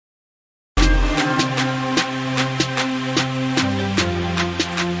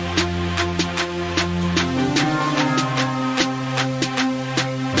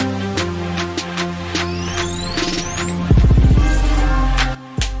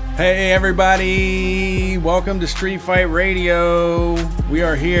Hey everybody, welcome to Street Fight Radio. We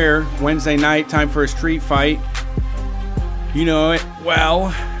are here Wednesday night, time for a street fight. You know it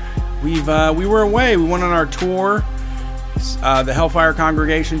well. We were away. We went on our tour, the Hellfire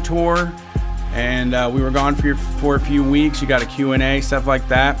Congregation tour, and we were gone for a few weeks. You got a Q&A, stuff like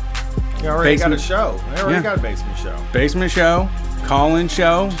that. You already got a show. They already got a basement show. Basement show, call-in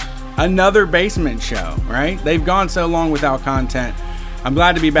show, another basement show, right? They've gone so long without content. I'm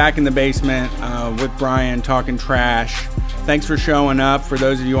glad to be back in the basement with Brian talking trash. Thanks for showing up. For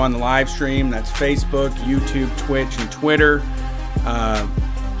those of you on the live stream, that's Facebook, YouTube, Twitch, and Twitter.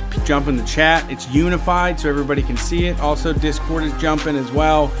 Jump in the chat. It's unified so everybody can see it. Also, Discord is jumping as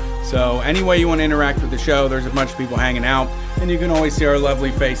well. So any way you want to interact with the show, there's a bunch of people hanging out. And you can always see our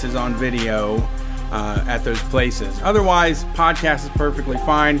lovely faces on video at those places. Otherwise, podcast is perfectly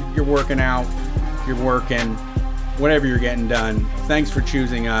fine. You're working out. You're working. Whatever you're getting done, thanks for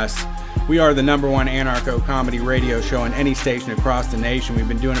choosing us. We are the #1 anarcho comedy radio show on any station across the nation. We've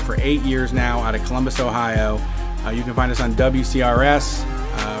been doing it for 8 years now out of Columbus, Ohio. You can find us on WCRS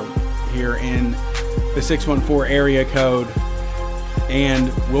here in the 614 area code.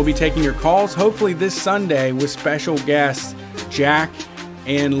 And we'll be taking your calls hopefully this Sunday with special guests Jack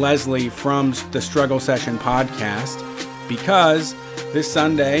and Leslie from the Struggle Session podcast, because this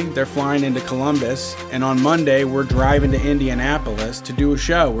Sunday, they're flying into Columbus, and on Monday, we're driving to Indianapolis to do a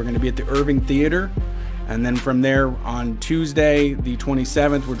show. We're going to be at the Irving Theater, and then from there on Tuesday, the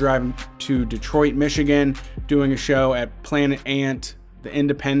 27th, we're driving to Detroit, Michigan, doing a show at Planet Ant, the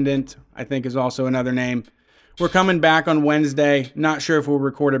Independent, I think is also another name. We're coming back on Wednesday. Not sure if we'll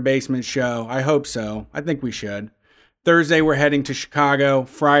record a basement show. I hope so. I think we should. Thursday, we're heading to Chicago.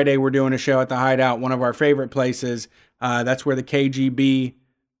 Friday, we're doing a show at the Hideout, one of our favorite places. That's where the KJB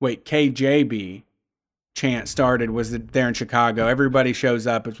chant started, was there in Chicago. Everybody shows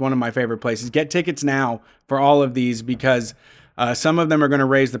up. It's one of my favorite places. Get tickets now for all of these, because some of them are going to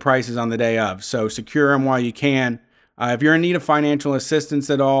raise the prices on the day of. So secure them while you can. If you're in need of financial assistance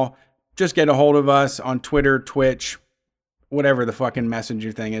at all, just get a hold of us on Twitter, Twitch, whatever the fucking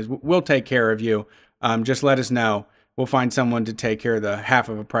messenger thing is. We'll take care of you. Just let us know. We'll find someone to take care of the half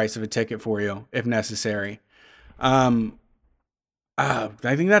of a price of a ticket for you if necessary. I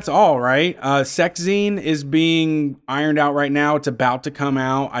think that's all, right? Sex Zine is being ironed out right now. It's about to come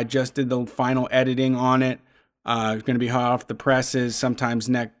out. I just did the final editing on it. It's going to be hot off the presses sometimes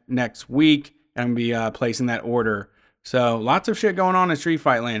next week. And I'm going to be placing that order. So lots of shit going on in Street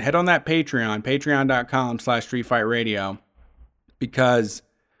Fight Land. Head on that Patreon, patreon.com/StreetFightRadio, because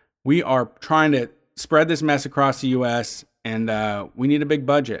we are trying to spread this mess across the U.S. and we need a big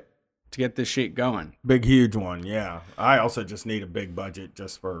budget to get this shit going. Big, huge one, yeah. I also just need a big budget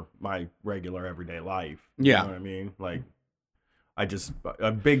just for my regular everyday life. Yeah. You know what I mean? Like,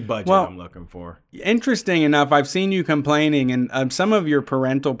 a big budget I'm looking for. Interesting enough, I've seen you complaining, and some of your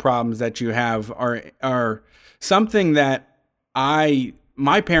parental problems that you have are something that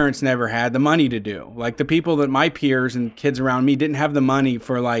my parents never had the money to do. Like, the people that my peers and kids around me didn't have the money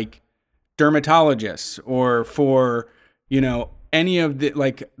for, like, dermatologists or for, any of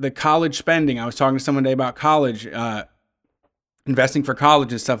the college spending. I was talking to someone today about college, investing for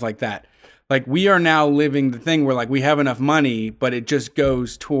college and stuff like that. Like, we are now living the thing where, like, we have enough money, but it just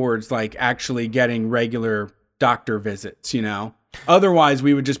goes towards, like, actually getting regular doctor visits, Otherwise,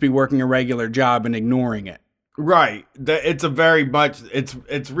 we would just be working a regular job and ignoring it. Right. It's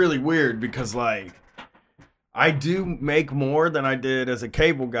it's really weird because, like, I do make more than I did as a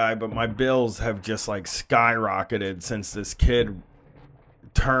cable guy, but my bills have just, like, skyrocketed since this kid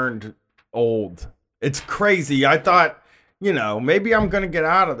turned old. It's crazy. I thought, maybe I'm going to get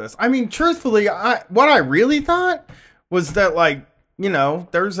out of this. I mean, truthfully, what I really thought was that, like,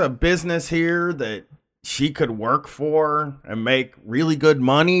 there's a business here that she could work for and make really good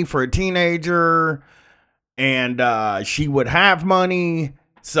money for a teenager, and she would have money,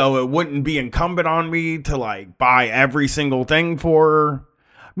 so it wouldn't be incumbent on me to, like, buy every single thing for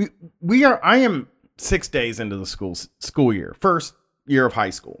her. I am 6 days into the school year, first year of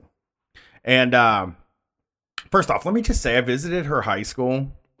high school. And first off, let me just say, I visited her high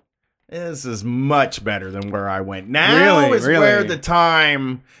school. This is much better than where I went. Now is where the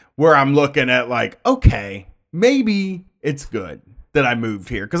time where I'm looking at, like, okay, maybe it's good that I moved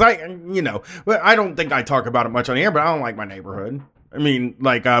here. Because I don't think I talk about it much on the air, but I don't like my neighborhood. I mean,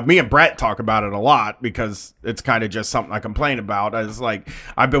 like, me and Brett talk about it a lot because it's kind of just something I complain about. It's like,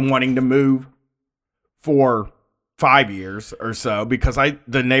 I've been wanting to move for 5 years or so because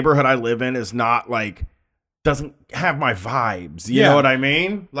the neighborhood I live in is not, like, doesn't have my vibes. You know what I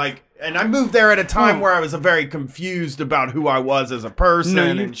mean? Like, and I moved there at a time where I was very confused about who I was as a person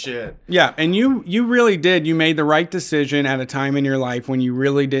and shit. Yeah, and you really did. You made the right decision at a time in your life when you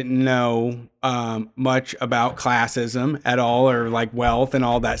really didn't know much about classism at all, or like wealth and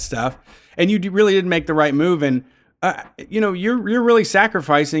all that stuff. And you really did make the right move. And you're really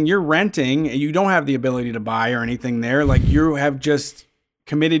sacrificing. You're renting, and you don't have the ability to buy or anything there. Like, you have just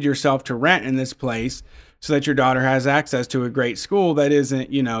committed yourself to rent in this place, so that your daughter has access to a great school that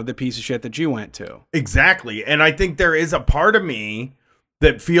isn't, the piece of shit that you went to. Exactly. And I think there is a part of me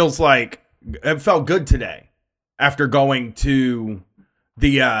that feels like it felt good today after going to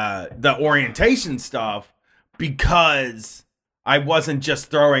the orientation stuff, because I wasn't just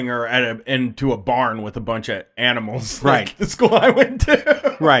throwing her into a barn with a bunch of animals, right? Like the school I went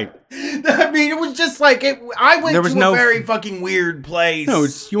to, right? I mean, it was just like I went to a very fucking weird place. No,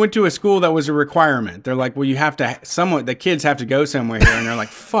 you went to a school that was a requirement. They're like, well, you have to. The kids have to go somewhere here, and they're like,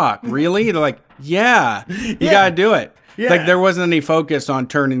 fuck, really? They're like, yeah, you gotta do it. Yeah. Like, there wasn't any focus on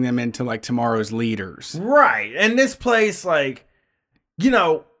turning them into like tomorrow's leaders, right? And this place, like,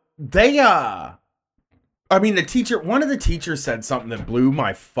 they I mean, one of the teachers said something that blew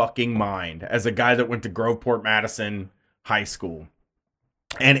my fucking mind as a guy that went to Groveport Madison High School.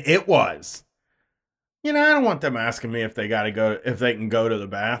 And it was, I don't want them asking me if they can go to the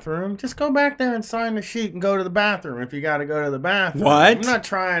bathroom. Just go back there and sign the sheet and go to the bathroom if you got to go to the bathroom. What? I'm not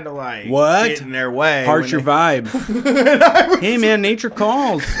trying to get in their way. Heart your vibe. Hey man, nature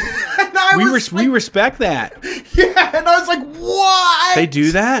calls. We respect that. Yeah, and I was like, what? They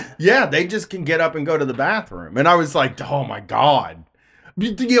do that? Yeah, they just can get up and go to the bathroom. And I was like, oh my God.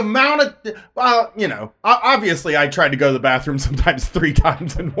 The amount of, obviously I tried to go to the bathroom sometimes 3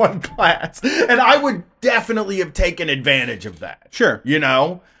 times in one class. And I would definitely have taken advantage of that. Sure.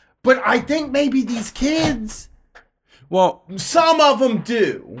 But I think maybe these kids... Well, some of them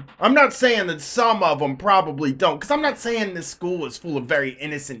do. I'm not saying that some of them probably don't, because I'm not saying this school is full of very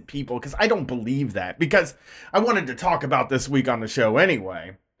innocent people, because I don't believe that, because I wanted to talk about this week on the show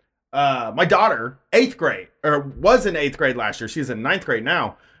anyway. My daughter, 8th grade, or was in 8th grade last year. She's in 9th grade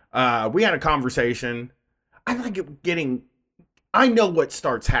now. We had a conversation. I know what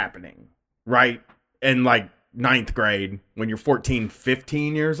starts happening, right? In like 9th grade, when you're 14,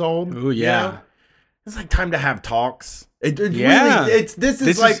 15 years old. Oh, yeah. It's like time to have talks. This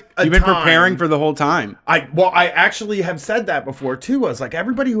is like a you've been time. Preparing for the whole time. I actually have said that before too. I was like,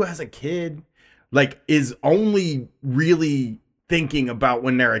 everybody who has a kid, like, is only really thinking about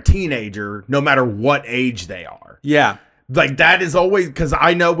when they're a teenager, no matter what age they are. Yeah. Like, that is always, because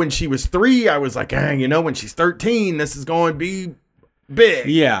I know when she was 3, I was like, when she's 13, this is going to be big.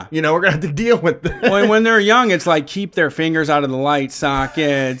 Yeah. We're going to have to deal with this. When they're young, it's like, keep their fingers out of the light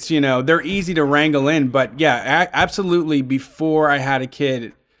sockets. They're easy to wrangle in. But yeah, absolutely. Before I had a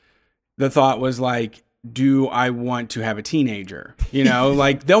kid, the thought was like, do I want to have a teenager?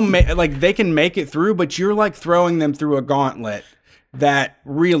 Like, they can make it through, but you're like throwing them through a gauntlet that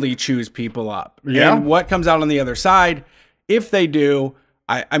really chews people up. Yeah. And what comes out on the other side, if they do,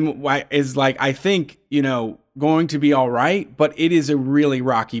 I think, going to be all right, but it is a really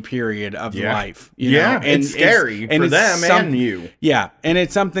rocky period of life. And it's scary for them and you. Yeah, and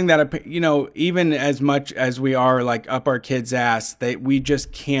it's something that, even as much as we are like up our kids' ass, we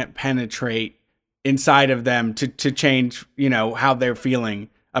just can't penetrate inside of them to change, how they're feeling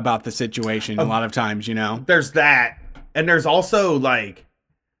about the situation a lot of times, There's that. And there's also like,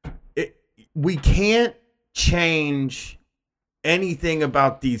 we can't change anything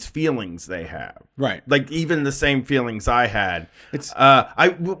about these feelings they have. Right. Like, even the same feelings I had. It's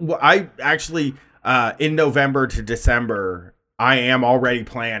I actually in November to December, I am already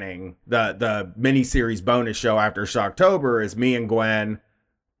planning the miniseries bonus show after Shocktober is me and Gwen.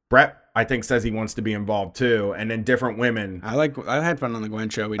 Brett, I think, says he wants to be involved too, and then different women. I had fun on the Gwen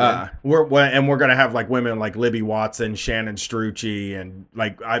show. We did. We're gonna have like women like Libby Watson, Shannon Strucci, and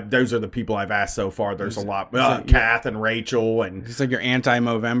like those are the people I've asked so far. There's a lot. Kath and Rachel, and it's like your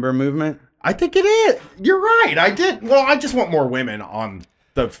anti-Movember movement. I think it is. You're right. I did. Well, I just want more women on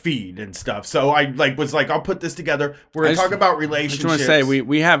the feed and stuff. So I was like, I'll put this together. We're gonna talk about relationships. I just want to say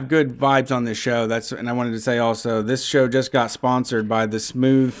we have good vibes on this show. And I wanted to say also, this show just got sponsored by the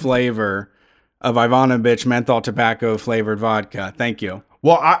smooth flavor of Ivanovich menthol tobacco flavored vodka. Thank you.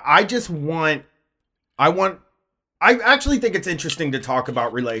 Well, I actually think it's interesting to talk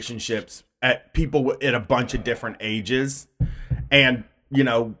about relationships at people at a bunch of different ages, and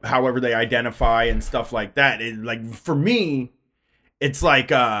however they identify and stuff like that. Like, for me, it's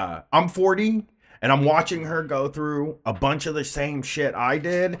like, I'm 40 and I'm watching her go through a bunch of the same shit I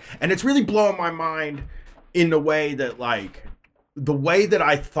did. And it's really blowing my mind in the way that like the way that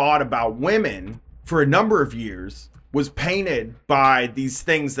I thought about women for a number of years was painted by these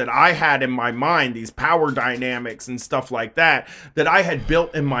things that I had in my mind, these power dynamics and stuff like that I had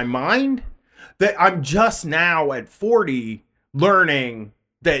built in my mind, that I'm just now at 40 learning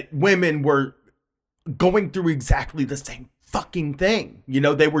that women were going through exactly the same fucking thing. You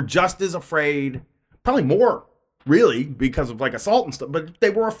know, they were just as afraid, probably more, really, because of like assault and stuff, but they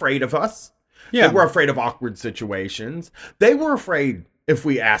were afraid of us. Yeah. They were afraid of awkward situations. They were afraid if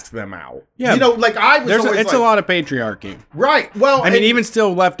we asked them out. Yeah. You know, like I was always it's like, a lot of patriarchy. Right. Well, I mean, even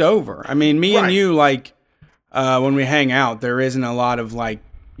still left over. I mean, me and you, like, when we hang out, there isn't a lot of like,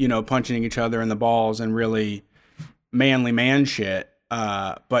 you know, punching each other in the balls and really manly man shit.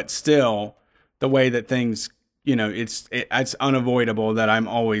 But still, the way that things, you know, it's unavoidable that I'm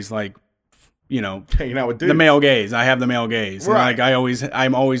always like, you know, hanging out with dudes. The male gaze. I have the male gaze. Right. And like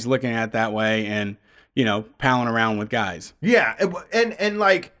I'm always looking at it that way and, you know, palling around with guys. Yeah. And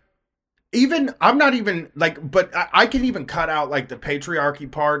like, even, I'm not even like, but I can even cut out like the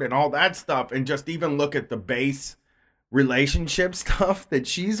patriarchy part and all that stuff and just even look at the base relationship stuff that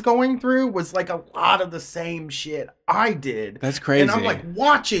she's going through was like a lot of the same shit I did. That's crazy. And I'm like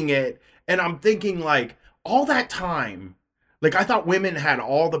watching it and I'm thinking like all that time, like I thought women had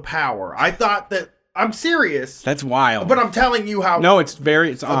all the power. I thought that, I'm serious. That's wild. But I'm telling you how. No, it's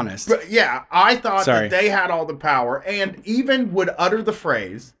honest. Yeah, I thought that they had all the power and even would utter the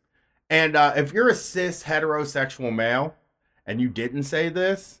phrase. And if you're a cis heterosexual male and you didn't say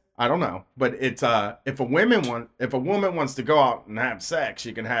this, I don't know. But it's if a woman wants to go out and have sex,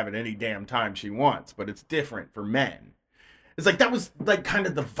 she can have it any damn time she wants. But it's different for men. It's like that was like kind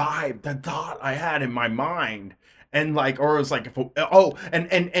of the vibe, the thought I had in my mind. And like, or it was like,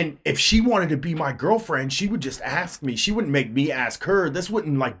 and if she wanted to be my girlfriend, she would just ask me. She wouldn't make me ask her. This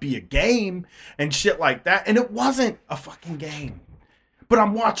wouldn't like be a game and shit like that. And it wasn't a fucking game. But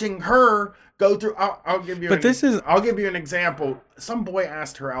I'm watching her go through. I'll give you. I'll give you an example. Some boy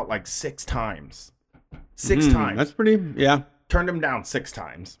asked her out like 6 times. 6 times. That's pretty. Yeah. Turned him down 6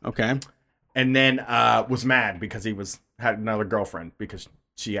 times. Okay. And then was mad because he had another girlfriend because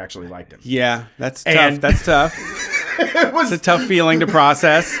she actually liked him. Yeah, that's tough. That's tough. It's a tough feeling to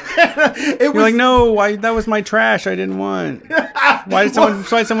process. You're like, no, that was my trash I didn't want. Why did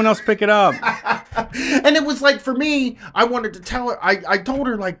someone else pick it up? And it was like, for me, I wanted to tell her, I told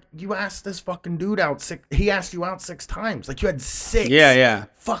her, like, you asked this fucking dude out he asked you out 6 times. Like, you had 6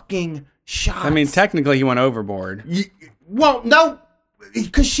 fucking shots. I mean, technically, he went overboard. Well, no,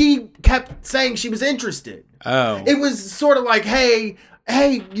 because she kept saying she was interested. Oh. It was sort of like, hey,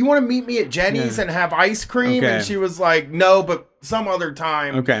 you want to meet me at Jenny's and have ice cream? Okay. And she was like, no, but some other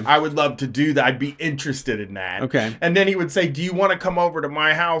time, I would love to do that. I'd be interested in that. Okay. And then he would say, do you want to come over to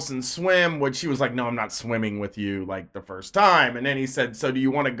my house and swim? Which she was like, no, I'm not swimming with you like the first time. And then he said, so do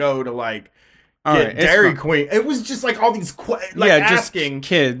you want to go to like get Dairy Queen? It was just like all these asking just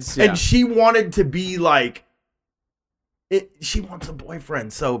kids. Yeah. And she wanted to be like, she wants a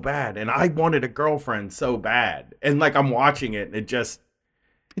boyfriend so bad. And I wanted a girlfriend so bad. And like, I'm watching it and it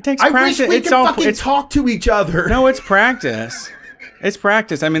takes practice. I wish we could fucking talk to each other. No, it's practice. It's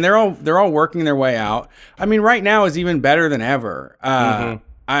practice. I mean, they're all working their way out. I mean, right now is even better than ever.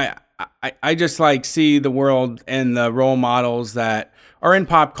 I just like see the world and the role models that are in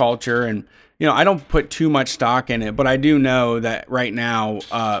pop culture, and you know, I don't put too much stock in it, but I do know that right now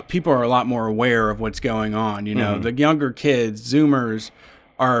people are a lot more aware of what's going on. You know, the younger kids, Zoomers,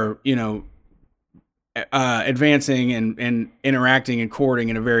 are, you know, advancing and interacting and courting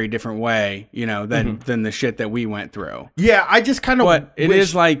in a very different way, you know, than the shit that we went through. Yeah, I just kind of. But it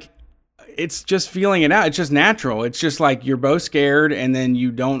is like, it's just feeling it out. It's just natural. It's just like you're both scared, and then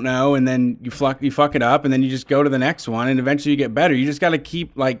you don't know, and then you fuck it up, and then you just go to the next one, and eventually you get better. You just got to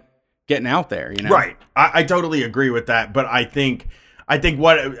keep like getting out there, you know. Right. I totally agree with that, but I think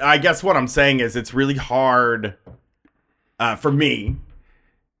what I'm saying is it's really hard for me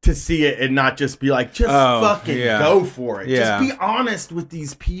to see it and not just be like, fucking go for it. Yeah. Just be honest with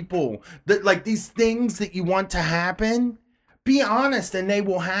these people. That like these things that you want to happen, be honest and they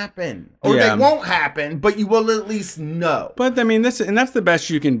will happen. Or they won't happen, but you will at least know. But I mean, that's the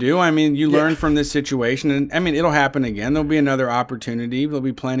best you can do. I mean, you learn from this situation, and I mean, it'll happen again. There'll be another opportunity. There'll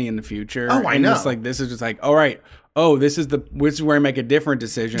be plenty in the future. Oh, I know. This is just like, all right. Oh, this is where I make a different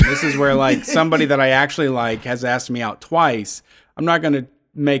decision. This is where like somebody that I actually like has asked me out twice. I'm not going to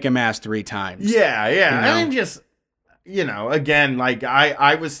make him ask 3 times. Yeah. You know? I mean, just, you know, again, like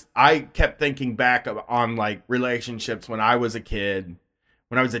I kept thinking back on like relationships when I was a kid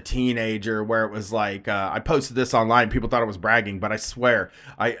when I was a teenager, where it was like, I posted this online, people thought it was bragging, but I swear,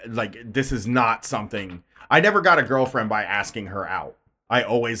 this is not something, I never got a girlfriend by asking her out. I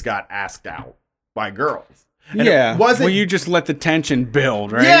always got asked out by girls. And yeah. Well, you just let the tension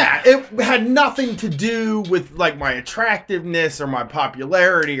build, right? Yeah. It had nothing to do with like my attractiveness or my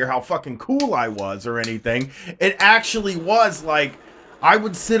popularity or how fucking cool I was or anything. It actually was like, I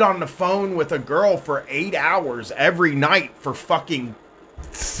would sit on the phone with a girl for 8 hours every night for fucking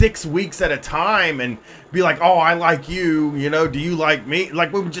 6 weeks at a time and be like, oh, I like you, you know, do you like me?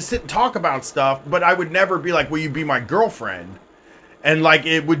 Like, we would just sit and talk about stuff, but I would never be like, will you be my girlfriend? And like,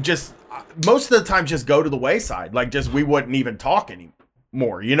 it would just, most of the time, just go to the wayside. Like, just, we wouldn't even talk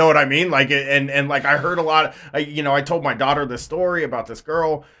anymore. You know what I mean? Like, and like, I heard a lot, I told my daughter this story about this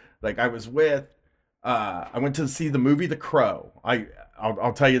girl, like I was with, I went to see the movie The Crow.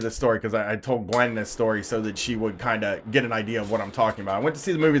 I'll tell you this story because I told Gwen this story so that she would kind of get an idea of what I'm talking about. I went to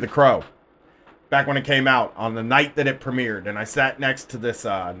see the movie The Crow back when it came out on the night that it premiered. And I sat next to this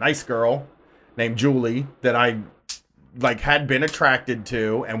nice girl named Julie that I like had been attracted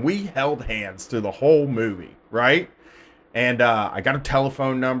to. And we held hands through the whole movie, right? And I got a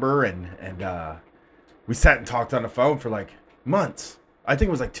telephone number and we sat and talked on the phone for like months. I think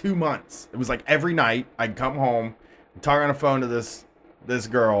it was like 2 months. It was like every night I'd come home, talk on the phone to this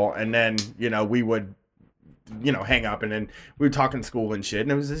girl, and then, you know, we would, you know, hang up, and then we would talk in school and shit,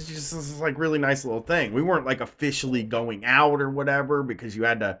 and it was just this like really nice little thing. We weren't like officially going out or whatever, because you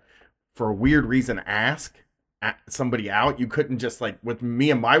had to, for a weird reason, ask somebody out. You couldn't just, like, with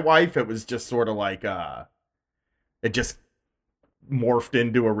me and my wife, it was just sort of like, it just morphed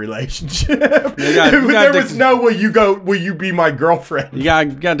into a relationship. There was no, will you be my girlfriend? You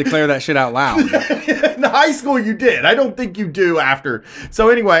gotta declare that shit out loud. In high school you did. I don't think you do after. So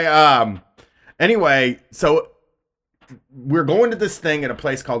anyway, so we're going to this thing at a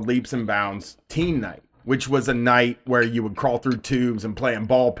place called Leaps and Bounds Teen Night, which was a night where you would crawl through tubes and play in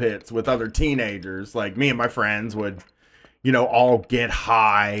ball pits with other teenagers. Like, me and my friends would, you know, all get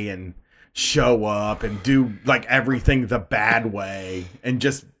high and show up and do like everything the bad way and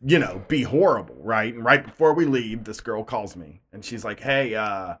just, you know, be horrible, right? And right before we leave, this girl calls me and she's like, hey,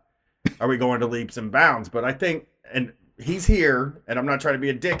 are we going to Leaps and Bounds? But I think, and he's here, and I'm not trying to be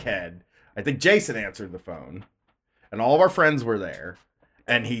a dickhead, I think Jason answered the phone and all of our friends were there,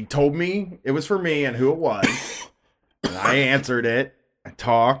 and he told me it was for me and who it was. And I answered it, I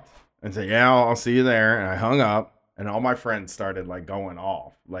talked and said, yeah, I'll see you there, and I hung up. And all my friends started like going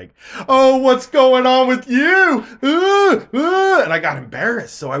off, like, oh, what's going on with you? And I got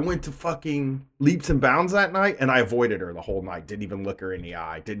embarrassed. So I went to fucking Leaps and Bounds that night, and I avoided her the whole night. Didn't even look her in the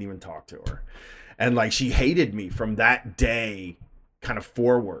eye. Didn't even talk to her. And like, she hated me from that day kind of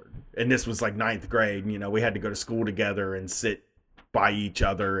forward. And this was like 9th grade. And, you know, we had to go to school together and sit by each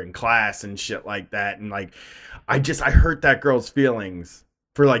other in class and shit like that. And like, I hurt that girl's feelings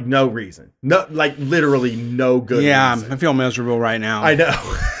for like no reason. No, like literally no good reason. I feel miserable right now. I know.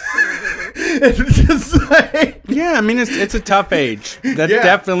 It's just like, yeah, I mean, it's a tough age. That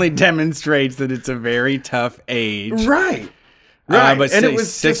definitely demonstrates that it's a very tough age. Right. But and it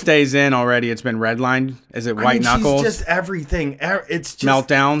was 6 days in already, it's been redlined. Is it white knuckles? It's just everything. It's just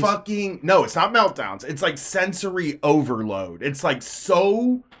meltdowns. No, it's not meltdowns. It's like sensory overload. It's like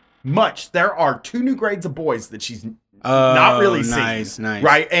so much. There are 2 new grades of boys that she's not really nice,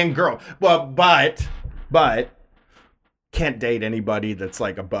 right? And girl, well, but can't date anybody that's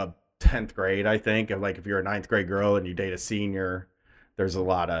like above 10th grade. I think if you're a 9th grade girl and you date a senior, there's a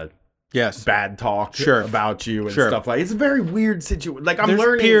lot of bad talk about you and stuff like. It's a very weird situation. Like, I'm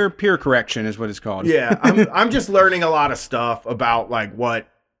learning peer correction is what it's called. Yeah, I'm just learning a lot of stuff about like what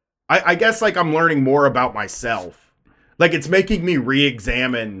I guess like I'm learning more about myself. Like, it's making me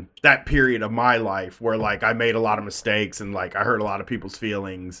re-examine that period of my life where, like, I made a lot of mistakes and, like, I hurt a lot of people's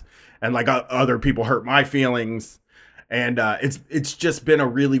feelings and, like, other people hurt my feelings. And it's just been a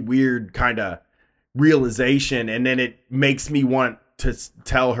really weird kind of realization. And then it makes me want to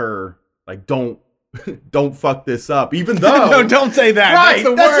tell her, like, don't fuck this up, even though no, don't say that. Right, that's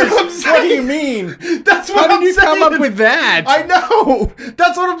the worst. What I'm saying. What do you mean? That's what How did you come up with that? I know.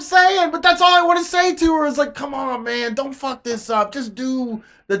 That's what I'm saying. But that's all I want to say to her is like, come on, man, don't fuck this up. Just do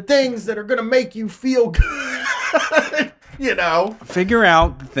the things that are gonna make you feel good. You know, figure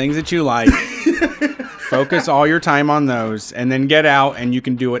out the things that you like. Focus all your time on those, and then get out, and you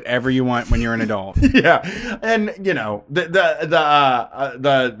can do whatever you want when you're an adult. Yeah, and you know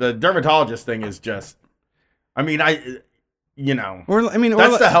the dermatologist thing is just, I mean, you know,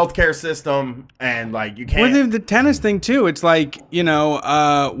 that's the healthcare system, and like you can't. Or the tennis thing too. It's like,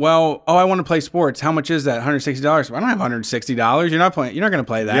 I want to play sports. How much is that? $160. Well, I don't have $160. You're not going to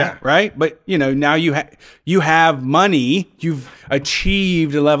play that, Yeah. right? But now you have money. You've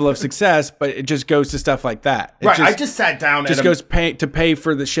achieved a level of success, but it just goes to stuff like that. It Right. I just sat down. Just goes to pay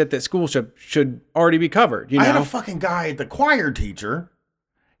for the shit that school should already be covered. I had a fucking guy, the choir teacher.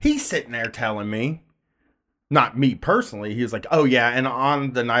 He's sitting there telling me. Not me personally. He was like, oh, yeah. And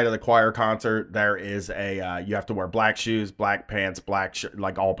on the night of the choir concert, there is you have to wear black shoes, black pants, black shirt,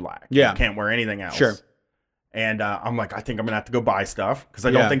 like all black. Yeah. You can't wear anything else. Sure. And I'm like, I think I'm going to have to go buy stuff because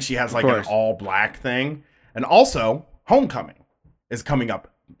I don't think she has like course. an all black thing. And also, homecoming is coming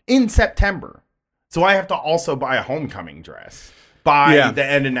up in September. So I have to also buy a homecoming dress by the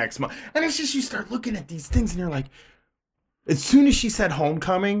end of next month. And it's just, you start looking at these things and you're like, as soon as she said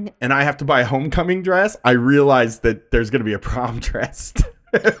homecoming and I have to buy a homecoming dress, I realized that there's going to be a prom dress.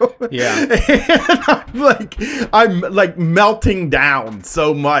 Yeah. And I'm like melting down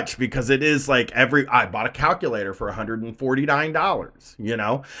so much because it is like I bought a calculator for $149,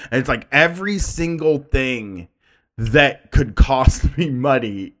 and it's like every single thing that could cost me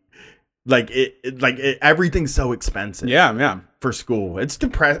money. Everything's so expensive. Yeah. For school. It's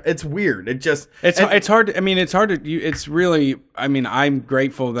it's weird. It's hard. It's really, I'm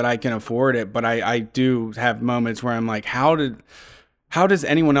grateful that I can afford it, but I do have moments where I'm like, how does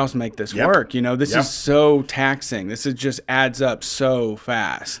anyone else make this work? This is so taxing. This just adds up so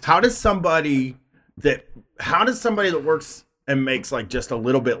fast. How does somebody that works and makes like just a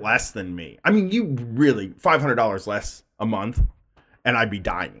little bit less than me? You really $500 less a month and I'd be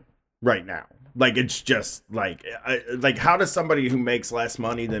dying right now. Like, it's just like how does somebody who makes less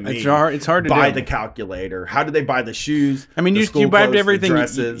money than me it's hard to buy do. The calculator? How do they buy the shoes? You buy everything.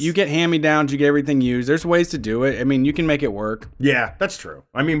 You get hand-me-downs. You get everything used. There's ways to do it. You can make it work. Yeah, that's true.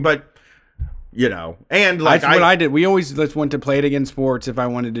 But and like what I did. We always went to Play It Again Sports if I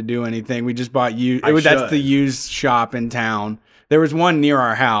wanted to do anything. We just bought used. That's the used shop in town. There was one near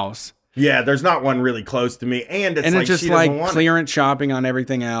our house. Yeah, there's not one really close to me, and it's just like clearance shopping on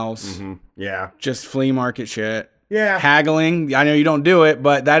everything else. Mm-hmm. Yeah, just flea market shit. Yeah, haggling. I know you don't do it,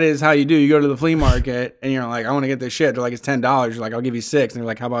 but that is how you do. You go to the flea market and you're like, I want to get this shit. They're like, it's $10. You're like, I'll give you $6, and they're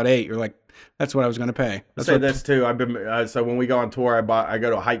like, how about $8? You're like, that's what I was going to pay. I'll say this too. I've been so when we go on tour, I go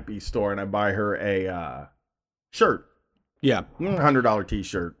to a Hypebeast store and I buy her a shirt. Yeah. $100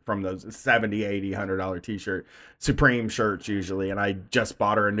 t-shirt from those $70, $80, $100 t-shirt. Supreme shirts usually. And I just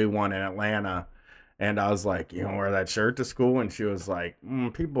bought her a new one in Atlanta. And I was like, you don't wear that shirt to school? And she was like,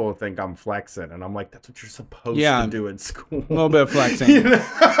 people think I'm flexing. And I'm like, that's what you're supposed to do in school. A little bit of flexing.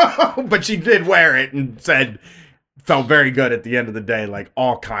 But she did wear it and felt very good at the end of the day. Like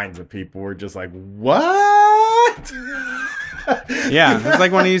all kinds of people were just like, what? Yeah, it's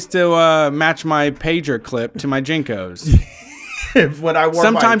like when I used to match my pager clip to my Jinkos. When I wore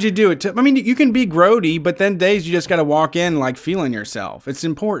Sometimes you do it too. You can be grody, but then days you just got to walk in like feeling yourself. It's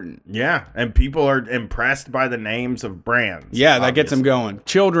important. Yeah, and people are impressed by the names of brands. Yeah, that gets them going.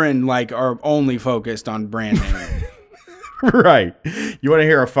 Children are only focused on brand name. Right. You want to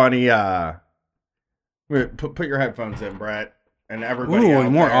hear a funny? Put your headphones in, Brett. And everybody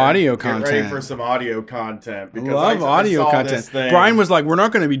more audio content. Get ready for some audio content. Because love audio content. Brian was like, we're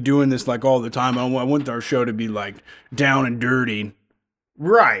not going to be doing this like all the time. I want our show to be like down and dirty.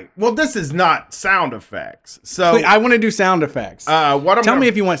 Right. Well, this is not sound effects. So I want to do sound effects. Tell me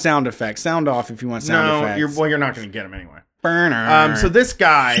if you want sound effects. Sound off if you want sound effects. You're not going to get them anyway. Burner. So this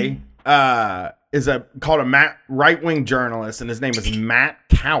guy is called a right-wing journalist, and his name is Matt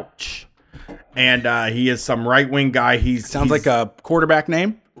Couch. And he is some right-wing guy. Sounds like a quarterback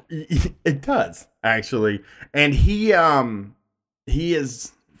name. It does, actually. And he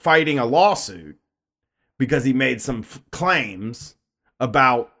is fighting a lawsuit because he made some claims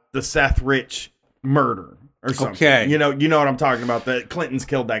about the Seth Rich murder or something. Okay. You know what I'm talking about. The Clintons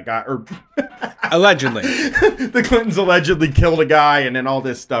killed that guy. Or allegedly. The Clintons allegedly killed a guy and then all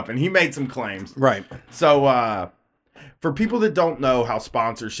this stuff. And he made some claims. Right. So, for people that don't know how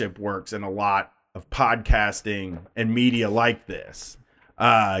sponsorship works in a lot of podcasting and media like this,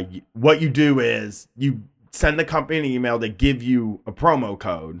 what you do is you send the company an email, they give you a promo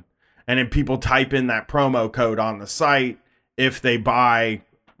code, and then people type in that promo code on the site if they buy,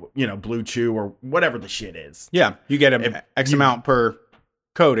 Blue Chew or whatever the shit is. Yeah, you get X amount per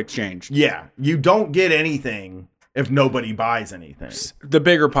code exchange. Yeah, you don't get anything if nobody buys anything. The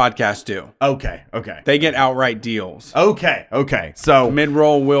bigger podcasts do. Okay. They get outright deals. Okay. So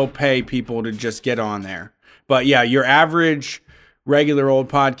mid-roll will pay people to just get on there. But yeah, your average regular old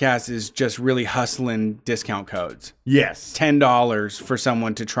podcast is just really hustling discount codes. Yes. $10 for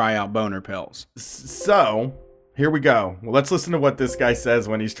someone to try out boner pills. So here we go. Well, let's listen to what this guy says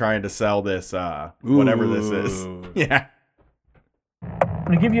when he's trying to sell this, whatever this is. Yeah. I'm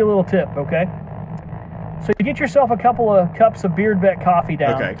going to give you a little tip, okay? So you get yourself a couple of cups of Beard Vet coffee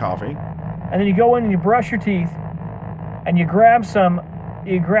down. Okay, coffee. And then you go in and you brush your teeth, and you grab some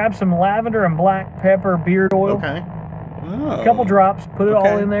lavender and black pepper beard oil. Okay. A couple drops, put it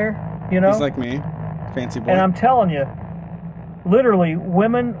all in there, you know? He's like me. Fancy boy. And I'm telling you, literally,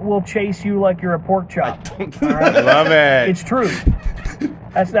 women will chase you like you're a pork chop. All right? I love it. It's true.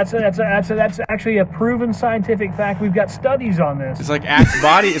 That's actually a proven scientific fact. We've got studies on this. It's like Axe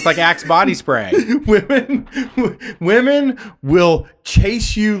body. It's like Axe body spray. Women will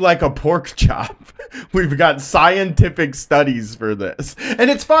chase you like a pork chop. We've got scientific studies for this, and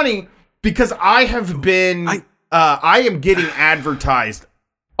it's funny because I have been. I am getting advertised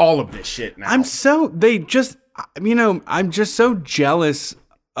all of this shit now. I'm just so jealous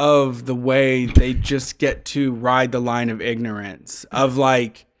of the way they just get to ride the line of ignorance of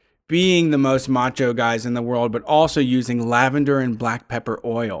like being the most macho guys in the world, but also using lavender and black pepper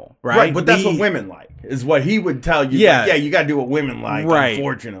oil, right? Right, but that's what women like, is what he would tell you. Yeah. Yeah, you got to do what women like, right.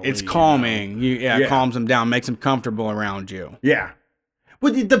 Unfortunately. It's calming. It calms them down, makes them comfortable around you. Yeah.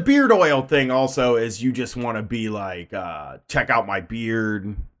 Well, the beard oil thing also is you just want to be like, check out my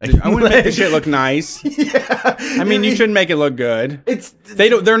beard. I want to make the shit look nice. Yeah. I mean, you shouldn't make it look good.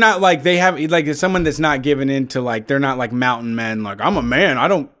 They're not like, they have, like, someone that's not given into, like, they're not like mountain men, like, I'm a man, I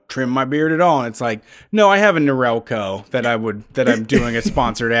don't trim my beard at all. And it's like, no, I have a Norelco that I'm doing a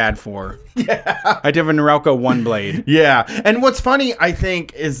sponsored ad for. Yeah. I have a Norelco one blade. Yeah. And what's funny, I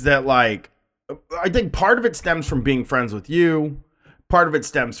think, is that, like, I think part of it stems from being friends with you. Part of it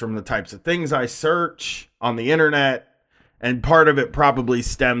stems from the types of things I search on the internet. And part of it probably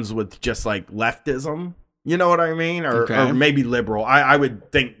stems with just like leftism. You know what I mean? Or maybe liberal. I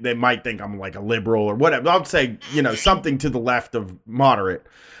would think they might think I'm like a liberal or whatever. I'll say, something to the left of moderate.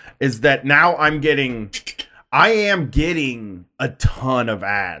 Is that now I am getting a ton of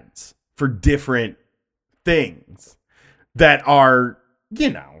ads for different things that are,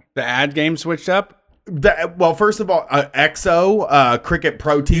 The ad game switched up? Well, first of all, Exo, Cricket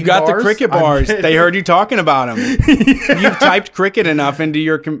protein You got bars. the Cricket bars. They heard you talking about them. Yeah. You've typed Cricket enough into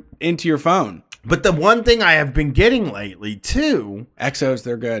your phone. But the one thing I have been getting lately, too... Exos,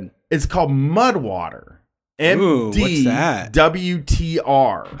 they're good. It's called Mudwater. What's that?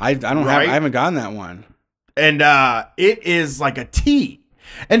 MDWTR. I haven't gotten that one. And it is like a tea.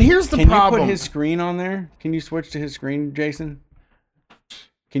 And here's the problem. Can you put his screen on there? Can you switch to his screen, Jason?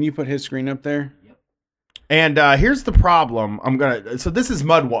 Can you put his screen up there? And here's the problem. So this is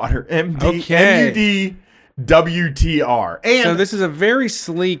Mudwater. MUDWTR. And so this is a very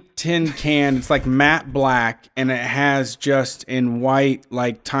sleek tin can. It's like matte black, and it has just in white,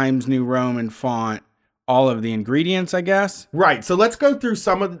 like Times New Roman font, all of the ingredients, I guess. Right. So let's go through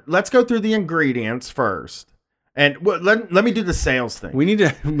the ingredients first. And let me do the sales thing. We need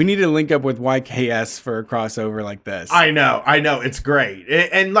to link up with YKS for a crossover like this. I know, it's great.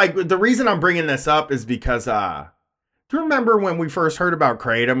 And like the reason I'm bringing this up is because do you remember when we first heard about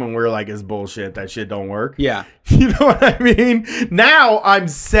Kratom and we were like, it's bullshit, that shit don't work? Yeah. You know what I mean? Now I'm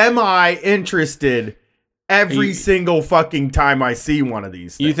semi interested every single fucking time I see one of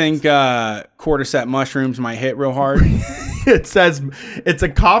these things. You think cordyceps mushrooms might hit real hard? It says it's a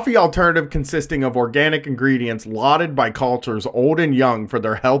coffee alternative consisting of organic ingredients lauded by cultures old and young for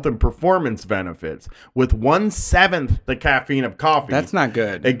their health and performance benefits, with 1/7 the caffeine of coffee. That's not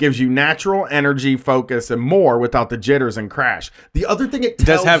good. It gives you natural energy, focus, and more without the jitters and crash. The other thing it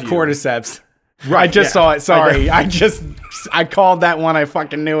tells does have you, cordyceps. Right, I just saw it. Sorry. I called that one. I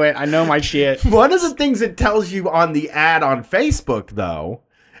fucking knew it. I know my shit. One of the things it tells you on the ad on Facebook, though,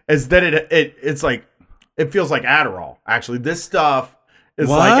 is that it's like, it feels like Adderall. Actually, this stuff is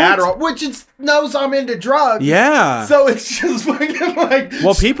like Adderall, which it knows I'm into drugs. Yeah. So it's just fucking like.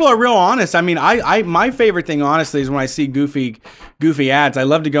 Well, people are real honest. I mean, I my favorite thing, honestly, is when I see goofy ads. I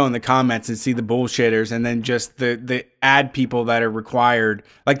love to go in the comments and see the bullshitters, and then just the ad people that are required,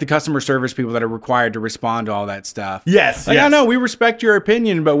 like the customer service people that are required to respond to all that stuff. Yes. Like, I know we respect your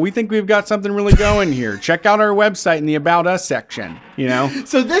opinion, but we think we've got something really going here. Check out our website in the About Us section.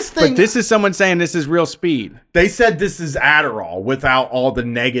 So this thing. But this is someone saying this is real speed. They said this is Adderall without all the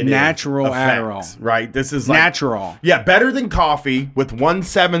negative natural effects, Adderall. Right? This is like, natural. Yeah, better than coffee with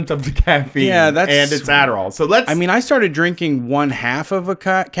 1/7 of the caffeine. Yeah, and it's Adderall. So I started drinking 1/2 of a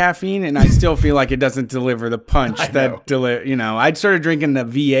caffeine, and I still feel like it doesn't deliver the punch that I started drinking the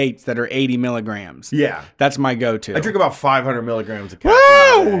V8s that are 80 milligrams. Yeah. That's my go-to. I drink about 500 milligrams of caffeine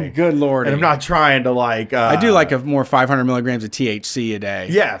a Woo! day. Good Lord. And I'm not trying to like. I do like a more 500 milligrams of THC a day.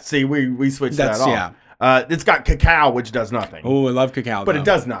 Yeah. See, we switched that That's- off. yeah. It's got cacao, which does nothing. Oh, I love cacao, But though. it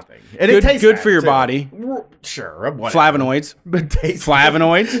does nothing. And Good- it tastes good bad, for your too. body. Sure. Whatever. Flavonoids. But it tastes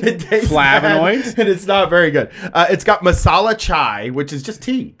Flavonoids? It tastes Flavonoids? bad, and it's not very good. It's got masala chai, which is just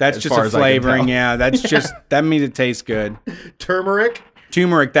tea. That's as just far a as I can flavoring. tell. Yeah, that's just, that means it tastes good. Turmeric.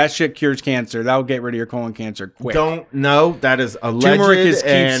 Turmeric, that shit cures cancer. That'll get rid of your colon cancer quick. Don't know. That is alleged. Turmeric keeps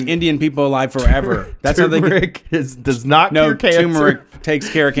and Indian people alive forever. That's how they get. turmeric does not No, cure cancer. turmeric takes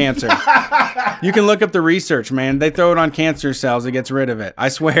care of cancer. You can look up the research, man. They throw it on cancer cells. It gets rid of it. I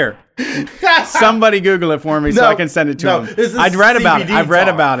swear. Somebody Google it for me so I can send it to them. This is I've read about it. CBD I've read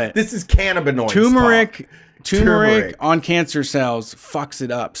talk. about it. This is cannabinoids. Turmeric Turmeric. on cancer cells fucks it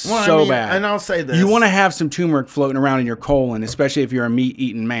up Well, so I mean, bad. and I'll say this. You want to have some turmeric floating around in your colon, especially if you're a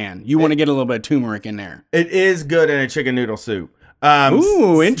meat-eating man. You want to get a little bit of turmeric in there. It is good in a chicken noodle soup.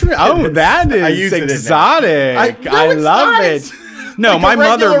 Ooh, interesting. Oh, that I is use it in there. exotic. No, I it's love not. it. It's No, like my a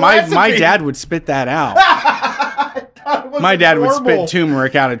mother, regular my recipe. dad would spit that out. My dad would spit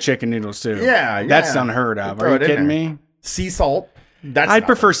turmeric out of chicken noodle soup. Yeah, That's yeah. unheard of. Throw Are you it in kidding there. me? Sea salt. That's I not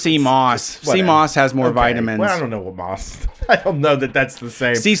prefer what- sea moss. Sea whatever. moss has more Okay. vitamins. Well, I don't know what moss. I don't know that that's the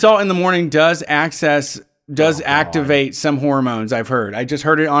same. Sea salt in the morning does activate some hormones, I've heard. I just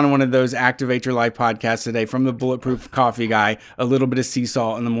heard it on one of those Activate Your Life podcasts today from the Bulletproof Coffee guy. A little bit of sea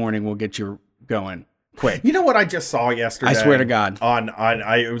salt in the morning will get you going quick. You know what I just saw yesterday? I swear to God.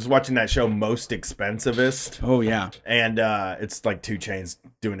 I was watching that show Most Expensivest, Oh, yeah. and it's like 2 Chainz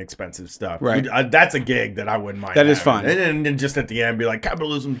doing expensive stuff. Right. That's a gig that I wouldn't mind. That is having. fun. And then just at the end, be like,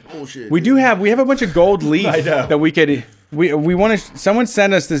 capitalism's bullshit. We have a bunch of gold leaf I know. that we could we want to. Someone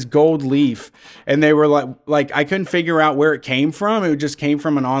sent us this gold leaf, and they were like I couldn't figure out where it came from. It just came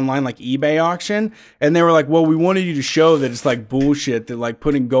from an online like eBay auction, and they were like, "Well, we wanted you to show that it's like bullshit that like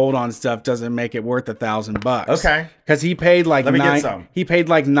putting gold on stuff doesn't make it worth $1,000." Okay. because he paid like Let me get some. He paid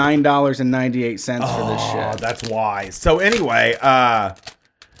like $9.98 for this shit. That's wise. So anyway,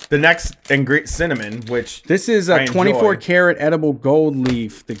 the next ingredient, cinnamon, which This is I a enjoy. 24 karat edible gold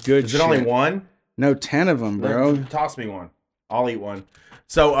leaf. The good is shit. it only one? No, 10 of them, bro. Toss me one. I'll eat one.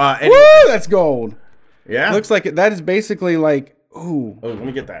 So anyway, Woo, that's gold. yeah. Looks like that is basically like, ooh, Oh, let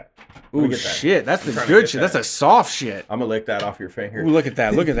me get that. Let me ooh, get that. shit. That's the trying to good get shit. that. That's a soft shit. I'm gonna lick that off your finger. Ooh, look at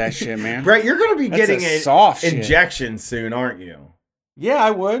that. Look at that shit, man. Brett, you're gonna be That's getting a an soft shit. injection soon, aren't you? Yeah,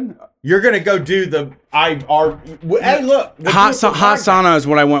 I would. You're gonna go do the Hey, look, we'll Hot do it for hot podcast. sauna is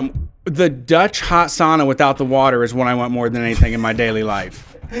what I want. The Dutch hot sauna without the water is what I want more than anything in my daily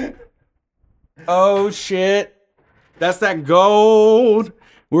life. Oh shit. That's that gold.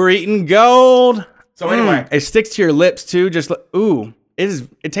 We're eating gold. So anyway, It sticks to your lips too. Just ooh,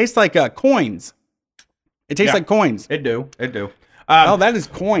 it tastes like coins. It tastes Yeah. like coins. it do. Oh, that is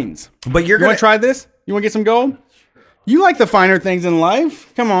coins. But you're You gonna want to try this? You want to get some gold? You like the finer things in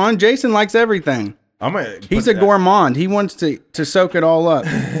life. Come on, Jason likes everything. I'm gonna. He's put a that- gourmand. He wants to soak it all up.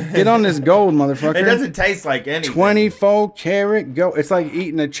 Get on this gold, motherfucker. It doesn't taste like anything. 24 karat gold. It's like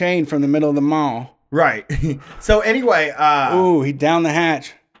eating a chain from the middle of the mall. Right. So anyway, Ooh, he down the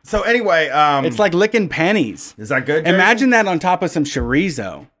hatch. It's like licking pennies. is that good? Jason? Imagine that on top of some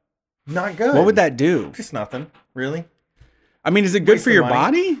chorizo. Not good. What would that do? Just nothing, really. I mean, is it good Waste for of your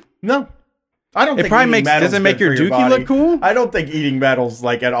money. body? No. I don't It think probably eating makes- metal's does it make good your for dookie body. look cool? I don't think eating metal's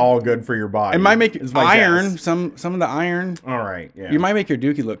like at all good for your body. It might make is my iron. guess. Some of the iron. All right, yeah. You might make your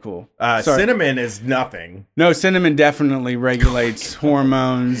dookie look cool. Sorry. Cinnamon is nothing. No, cinnamon definitely regulates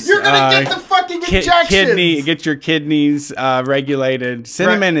hormones. You're gonna get the fucking injections. Get your kidneys regulated.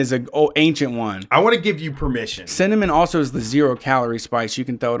 Cinnamon is an ancient one. I want to give you permission. Cinnamon also is the 0-calorie spice. You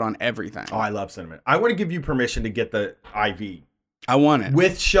can throw it on everything. Oh, I love cinnamon. I want to give you permission to get the IV I want it.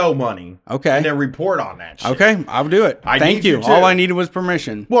 with show money. Okay. And then report on that shit. Okay, I'll do it. I Thank need you. you to. All I needed was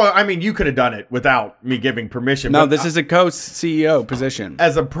permission. Well, I mean, you could have done it without me giving permission. No, but this is a co-CEO position.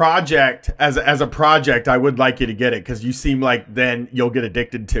 as a project, as a project, I would like you to get it because you seem like then you'll get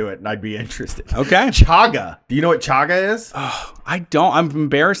addicted to it, and I'd be interested. Okay. Chaga. Do you know what chaga is? I don't. I'm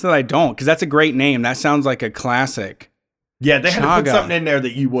embarrassed that I don't because that's a great name. That sounds like a classic. Yeah, they had to put Chaga. something in there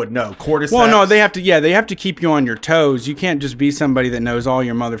that you would know. Cordyceps. Well, no, they have to. Yeah, they have to keep you on your toes. You can't just be somebody that knows all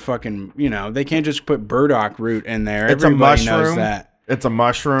your motherfucking. They can't just put burdock root in there. It's Everybody a knows mushroom. that. It's a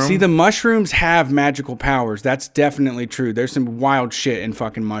mushroom. See, the mushrooms have magical powers. That's definitely true. There's some wild shit in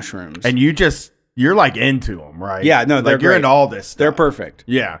fucking mushrooms. and you're like into them, right? Yeah, no, they're like you're great. into all this stuff. They're perfect.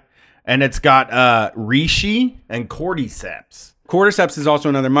 Yeah, and it's got reishi and cordyceps. Cordyceps is also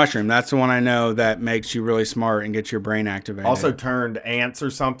another mushroom. That's the one I know that makes you really smart and gets your brain activated. Also turned ants or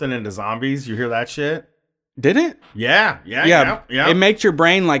something into zombies. You hear that shit? Did it? Yeah. It makes your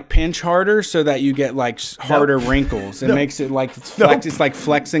brain like pinch harder so that you get like harder wrinkles. It makes it like it's like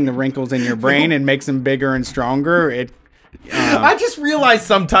flexing the wrinkles in your brain and makes them bigger and stronger. I just realized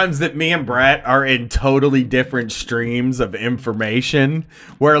sometimes that me and Brett are in totally different streams of information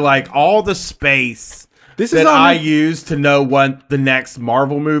where like all the space I use to know what the next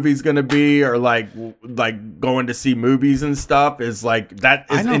Marvel movie is going to be, or like going to see movies and stuff, is like that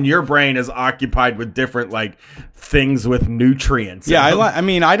is in your brain is occupied with different like things with nutrients. Yeah,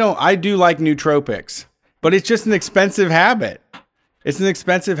 I do like nootropics, but it's just an expensive habit. It's an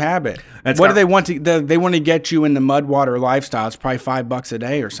expensive habit. What do they want to? They want to get you in the mud water lifestyle. It's probably $5 a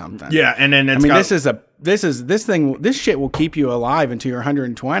day or something. Yeah, and then this shit will keep you alive until you're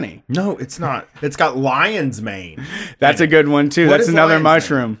 120. No, it's not. It's got lion's mane. That's a good one too. That's another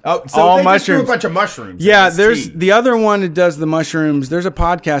mushroom. Oh, so all mushrooms. Do a bunch of mushrooms. Yeah, there's the other one that does the mushrooms. There's a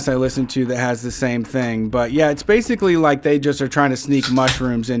podcast I listen to that has the same thing. But yeah, it's basically like they just are trying to sneak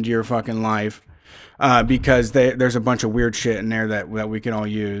mushrooms into your fucking life. Because there's a bunch of weird shit in there that we can all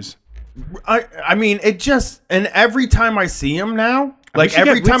use. I mean, it just, and every time I see them now, like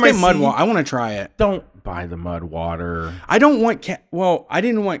every time I see mud water, I want to try it. Don't buy the mud water. I don't want I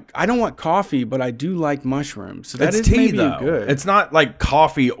don't want coffee, but I do like mushrooms. So that is tea maybe though. Good. It's not like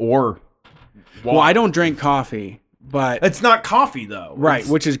coffee or water. Well, I don't drink coffee, but it's not coffee though. Right,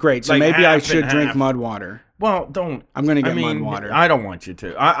 which is great. So like maybe I should drink mud water. Well, don't. I'm gonna get mud water. I don't want you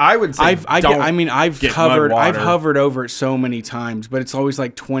to. I would say. I've hovered over it so many times, but it's always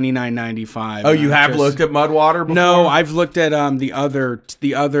like $29.95. Oh, you have looked at mud water before? No, I've looked at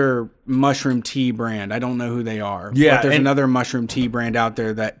the other mushroom tea brand. I don't know who they are. Yeah, but there's another mushroom tea brand out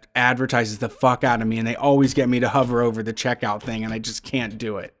there that advertises the fuck out of me, and they always get me to hover over the checkout thing, and I just can't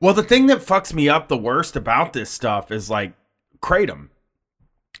do it. Well, the thing that fucks me up the worst about this stuff is like Kratom.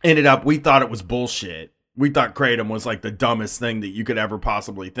 We thought it was bullshit. We thought Kratom was like the dumbest thing that you could ever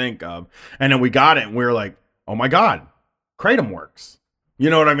possibly think of. And then we got it and we were like, oh my God, Kratom works. You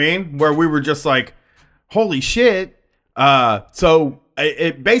know what I mean? Where we were just like, holy shit. So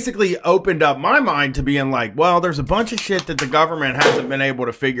it basically opened up my mind to being like, well, there's a bunch of shit that the government hasn't been able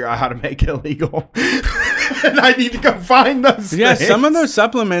to figure out how to make illegal. And I need to go find those Yeah, things. Some of those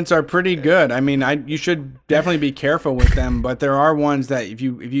supplements are pretty good. I mean, you should definitely be careful with them, but there are ones that if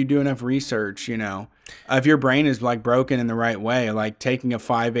you do enough research, you know, if your brain is like broken in the right way, like taking a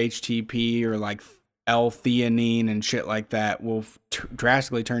 5-HTP or like L-theanine and shit like that will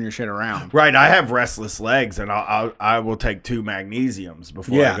drastically turn your shit around. Right, I have restless legs, and I will take 2 magnesiums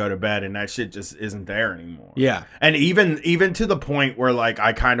before I go to bed, and that shit just isn't there anymore. Yeah, and even to the point where like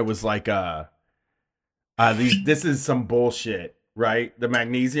I kind of was like, this is some bullshit, right? The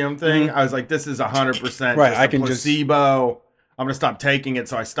magnesium thing. I was like, this is 100% right. I can placebo. I'm gonna stop taking it,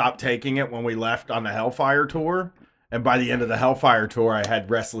 so I stopped taking it when we left on the Hellfire tour. And by the end of the Hellfire tour, I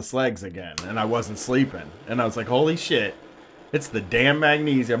had restless legs again, and I wasn't sleeping. And I was like, holy shit, it's the damn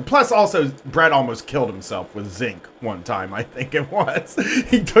magnesium. Plus, also, Brett almost killed himself with zinc one time, I think it was.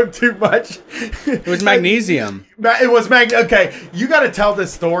 He took too much. It was magnesium. It was magnesium. Okay, you got to tell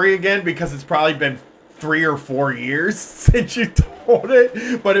this story again, because it's probably been 3 or 4 years since you told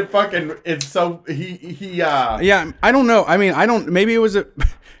it, but it's so yeah, I don't know. I mean,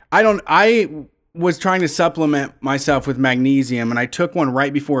 I was trying to supplement myself with magnesium, and I took one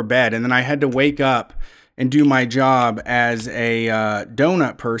right before bed, and then I had to wake up and do my job as a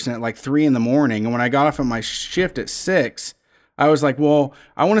donut person at like 3 a.m. And when I got off of my shift at 6, I was like, well,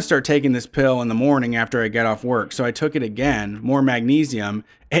 I want to start taking this pill in the morning after I get off work. So I took it again, more magnesium.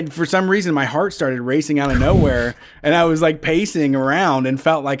 And for some reason, my heart started racing out of nowhere. And I was like pacing around and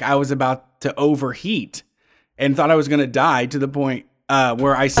felt like I was about to overheat and thought I was going to die, to the point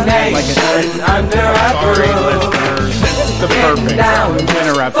where I snapped like the perfect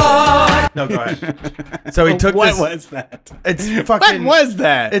interruption. No, go ahead. So he took What was that? It's fucking. What was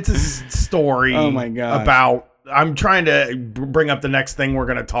that? It's a story. Oh my god! About. I'm trying to bring up the next thing we're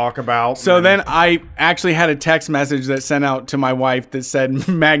going to talk about. So then I actually had a text message that sent out to my wife that said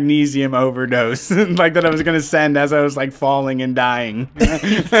magnesium overdose, like that I was going to send as I was like falling and dying.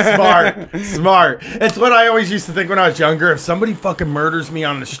 Smart. It's what I always used to think when I was younger. If somebody fucking murders me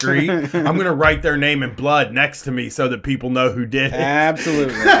on the street, I'm going to write their name in blood next to me so that people know who did it.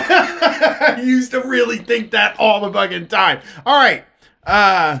 Absolutely. I used to really think that all the fucking time. All right.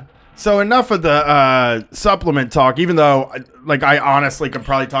 So enough of the supplement talk, even though like I honestly could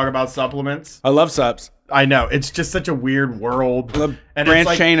probably talk about supplements. I love subs. I know. It's just such a weird world. The And branch it's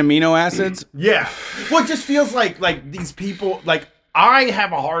like, chain amino acids. yeah. Well, it just feels like these people, like, I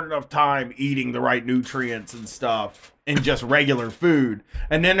have a hard enough time eating the right nutrients and stuff in just regular food.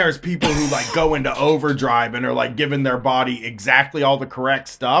 And then there's people who like go into overdrive and are like giving their body exactly all the correct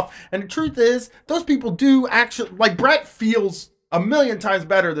stuff. And the truth is, those people do actually, like, Brett feels a million times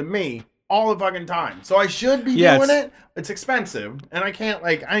better than me all the fucking time. So I should be doing it. It's expensive. And I can't,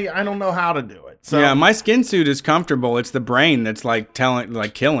 like, I don't know how to do it. So yeah, my skin suit is comfortable. It's the brain that's like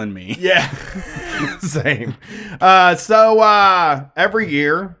killing me. yeah. Same. So every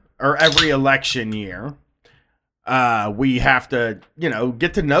year or every election year, we have to,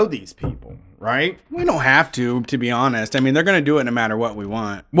 get to know these people, right? We don't have to be honest. I mean, they're going to do it no matter what we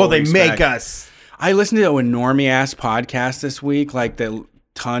want. Well, what we they make expect. us. I listened to a normie ass podcast this week, like that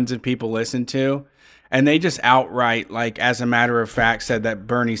tons of people listen to, and they just outright, like, as a matter of fact, said that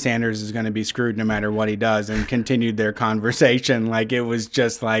Bernie Sanders is going to be screwed no matter what he does, and continued their conversation like it was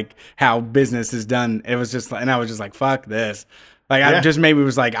just like how business is done. It was just, and I was just like, fuck this. Like, I just maybe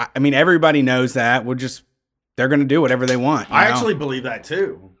was like, I mean, everybody knows that. They're going to do whatever they want. I actually believe that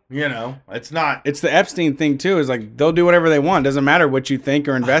too. It's not. It's the Epstein thing too. Is like they'll do whatever they want. Doesn't matter what you think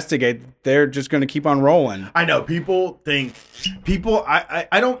or investigate. They're just going to keep on rolling. I know people. I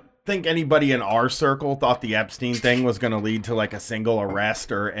don't think anybody in our circle thought the Epstein thing was going to lead to like a single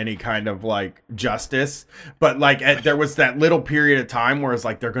arrest or any kind of like justice. But like there was that little period of time where it's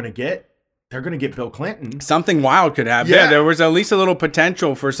like they're going to get Bill Clinton. Something wild could happen. Yeah, there was at least a little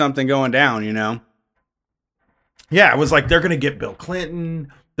potential for something going down. Yeah, it was like they're going to get Bill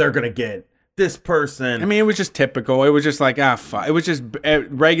Clinton. They're going to get this person. I mean, it was just typical. It was just like, fuck. It was just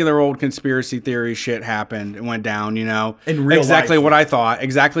regular old conspiracy theory shit happened. It went down, In real exactly life. what I thought.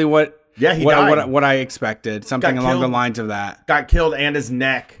 Exactly what he died. What I expected. Something Got along the killed. lines of that. Got killed and his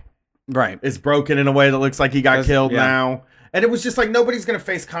neck Right. is broken in a way that looks like he got killed yeah. now. And it was just like nobody's going to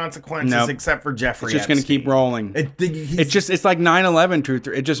face consequences Nope. except for Jeffrey It's just going to keep rolling. It's like 9/11 truth.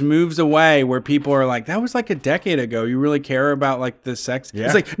 It just moves away where people are like, that was like a decade ago. You really care about like the sex? Yeah.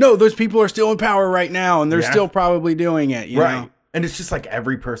 It's like, no, those people are still in power right now and they're still probably doing it. You know? And it's just like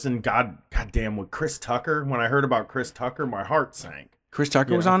every person, goddamn, with Chris Tucker. When I heard about Chris Tucker, my heart sank. Chris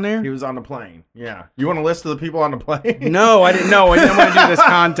Tucker was on there? He was on the plane. Yeah. You want a list of the people on the plane? No, I didn't know. I didn't want to do this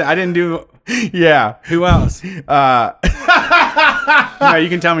content. I didn't do. Yeah. Who else? No, you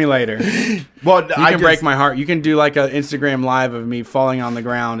can tell me later. Well, You can break my heart. You can do like an Instagram live of me falling on the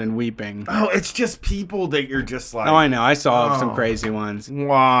ground and weeping. Oh, it's just people that you're just like. Oh, I know. I saw some crazy ones.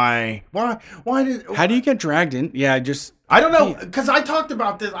 Why? How do you get dragged in? Yeah, I don't know, because I talked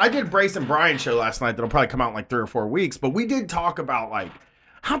about this. I did Brace and Brian show last night that'll probably come out in like 3 or 4 weeks, but we did talk about like,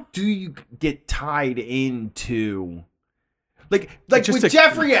 how do you get tied into like with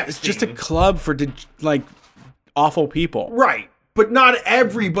Jeffrey Epstein? It's just a club for like awful people. Right. But not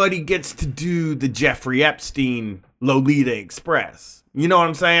everybody gets to do the Jeffrey Epstein Lolita Express. You know what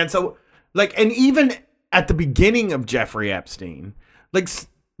I'm saying? So like, and even at the beginning of Jeffrey Epstein, like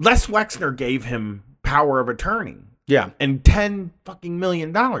Les Wexner gave him power of attorney. Yeah. And $10 fucking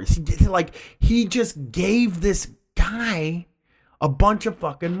million. He just gave this guy a bunch of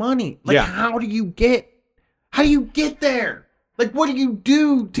fucking money. Like, how do you get there? Like, what do you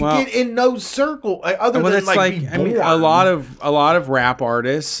do to get in those circles other than like be born? I mean, a lot of rap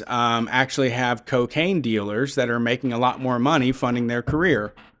artists actually have cocaine dealers that are making a lot more money funding their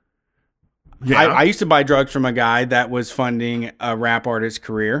career. Yeah. I used to buy drugs from a guy that was funding a rap artist's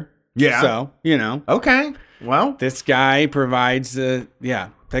career. Yeah. So, Okay. Well, this guy provides that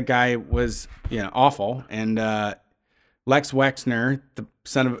guy was, awful. And Lex Wexner, the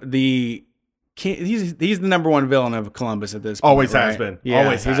son of the he's the number one villain of Columbus at this point. Always has been. Yeah,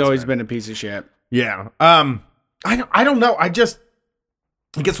 He's always been a piece of shit. Yeah. I don't know. I guess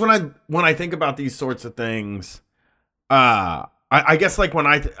when I think about these sorts of things, I guess like when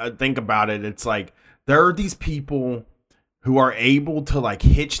I think about it, it's like there are these people who are able to like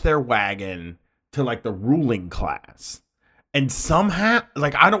hitch their wagon to like the ruling class, and somehow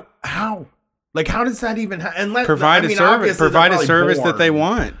like how does that even provide a service that they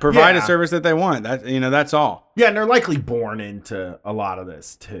want. Provide a service that they want. That that's all. Yeah, and they're likely born into a lot of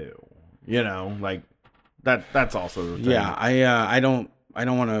this too. Like that's also the thing. Yeah, I don't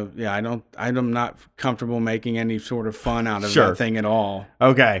want to. Yeah, I'm not comfortable making any sort of fun out of that thing at all.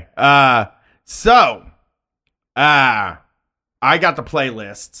 Okay. So I got the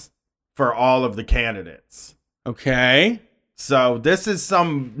playlists for all of the candidates. Okay. So this is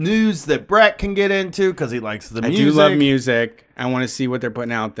some news that Brett can get into because he likes the music. I do love music. I want to see what they're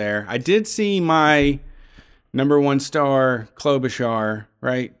putting out there. I did see my number one star, Klobuchar,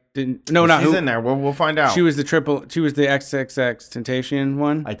 right? Didn't no, not She's who. in there. We'll find out. She was the XXX Temptation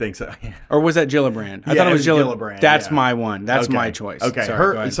one, I think so. Yeah. or was that Gillibrand? I Yeah, thought it it was was Gillibrand. Gillibrand, That's yeah. my one. That's Okay. my choice. Okay.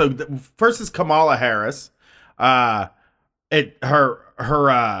 Sorry, go ahead. First is Kamala Harris. Her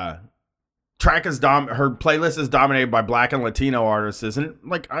track is her playlist is dominated by Black and Latino artists, and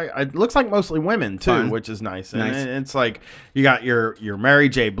it looks like mostly women too, Fun. which is nice. Nice. And it's like you got your Mary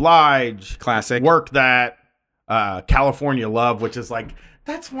J. Blige, Classic. Work That, California Love, which is like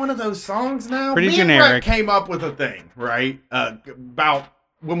that's one of those songs now. Pretty Me generic. And Brett came up with a thing, right? About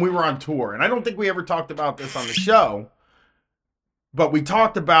when we were on tour, and I don't think we ever talked about this on the show, but we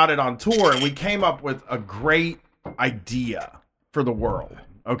talked about it on tour, and we came up with a great idea for the world.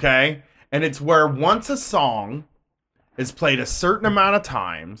 Okay. And it's where once a song is played a certain amount of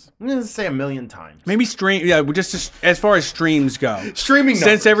times, I'm going to say 1 million times. Maybe stream. Yeah, just as far as streams go. Streaming Since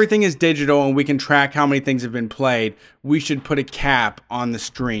numbers. everything is digital and we can track how many things have been played, we should put a cap on the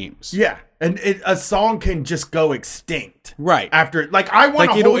streams. Yeah. And a song can just go extinct. Right. After, I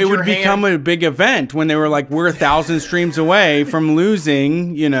want to hold it your would become hand. a big event when they were like, we're 1,000 streams away from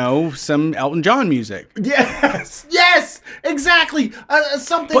losing, some Elton John music. Yes, exactly.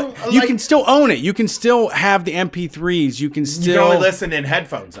 Something But you can still own it. You can still have the MP3s. You can you still. can only listen in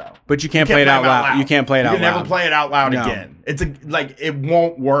headphones, though. But you can't play it out them loud. You can't play it out You can loud. never play it out loud No. again. It's it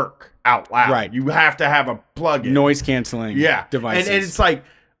won't work out loud. Right. You have to have a plug-in. Noise canceling devices. And it's like,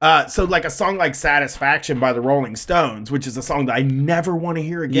 so like a song like Satisfaction by the Rolling Stones, which is a song that I never want to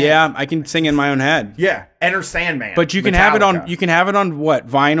hear again. Yeah, I can sing in my own head. Yeah. Enter Sandman. But you can have it on. Metallica. You can have it on what?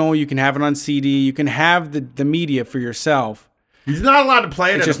 Vinyl. You can have it on CD. You can have the media for yourself. You're not allowed to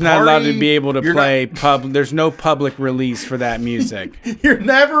play it It's at just a not allowed party. to be able to You're play There's no public release for that music. You're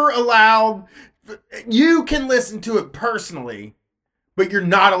never allowed. You can listen to it personally, but you're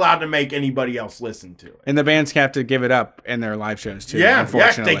not allowed to make anybody else listen to it. And the bands have to give it up in their live shows too. Yeah,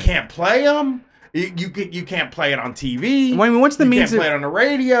 unfortunately. they can't play them. You can't play it on TV. Well, I mean, what's the you means can't play it on the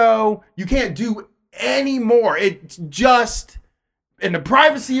radio. You can't do any more. It's just in the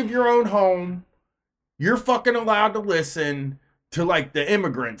privacy of your own home. You're fucking allowed to listen to like the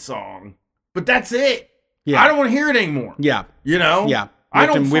Immigrant Song, but that's it. Yeah. I don't want to hear it anymore. Yeah. You know? Yeah. I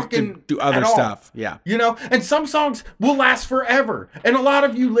don't we have to fucking do other at all. stuff. Yeah. You know, and some songs will last forever. And a lot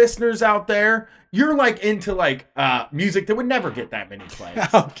of you listeners out there, you're like into like music that would never get that many plays.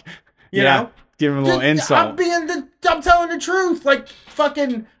 You know? Give him a little insult. I'm telling the truth. Like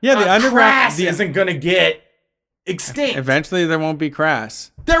fucking Yeah, the underground- Crass the- isn't gonna get extinct. Eventually, there won't be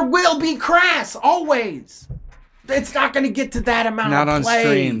Crass. There will be Crass always. It's not gonna get to that amount Not of on plays.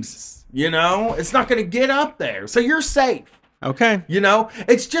 streams. You know, it's not gonna get up there. So you're safe. Okay. You know,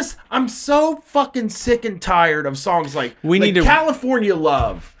 it's just I'm so fucking sick and tired of songs like need to- California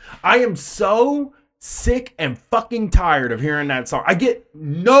Love. I am so sick and fucking tired of hearing that song. I get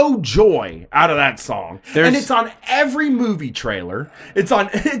no joy out of that song. And it's on every movie trailer.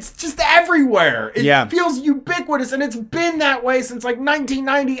 It's just everywhere. It feels ubiquitous, and it's been that way since like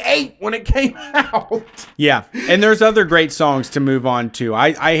 1998 when it came out. Yeah, and there's other great songs to move on to.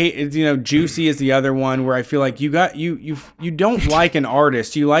 I hate, Juicy is the other one where I feel like you don't like an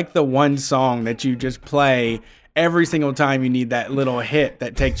artist. You like the one song that you just play every single time you need that little hit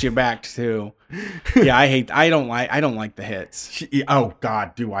that takes you back to. Yeah, I don't like the hits. Oh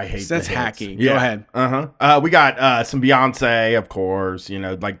God, do I hate That's the hits. hacky. Yeah. Go ahead. We got some Beyonce, of course.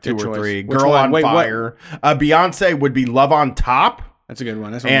 Like two Good or choice. three. Which Girl one? on Wait, what? Fire. Beyonce would be Love on Top That's a good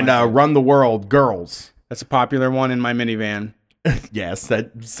one. That's one of and my favorites. Run the World, Girls. That's a popular one in my minivan. Yes,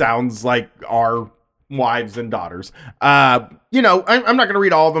 that sounds like our wives and daughters. I'm not going to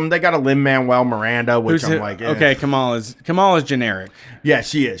read all of them. They got a Lin-Manuel Miranda, which I'm like, okay, Kamala's generic. Yeah,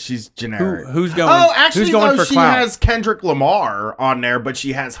 she is. She's generic. Who's going? Oh, actually, who's going no, for she clout? has Kendrick Lamar on there, but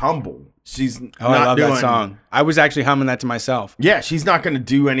she has Humble. She's I love that song. I was actually humming that to myself. Yeah, she's not going to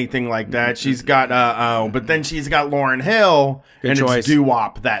do anything like that. She's got but then she's got Lauryn Hill, Good and choice. it's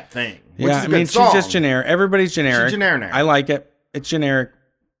doo-wop that thing. Which Yeah, is a I mean, good song. she's just generic. Everybody's generic. She's generic. I like it. It's generic.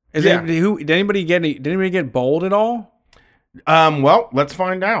 Did anybody get bold at all? Well, let's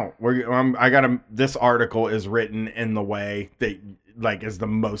find out. This article is written in the way that is the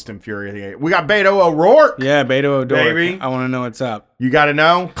most infuriating. We got Beto O'Rourke. Yeah, Beto O'Rourke. Baby. I want to know what's up. You got to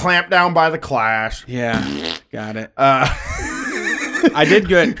know. Clamp Down by the Clash. Yeah, got it. I did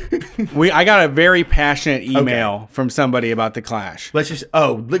good. I got a very passionate email from somebody about the Clash. Let's just.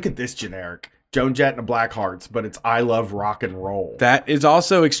 Oh, look at this generic. Joan Jett and the Blackhearts, but it's I Love Rock and Roll. That is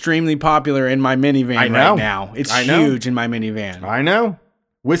also extremely popular in my minivan right now. It's huge in my minivan. I know.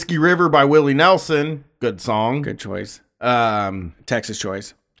 Whiskey River by Willie Nelson. Good song. Good choice. Um, Texas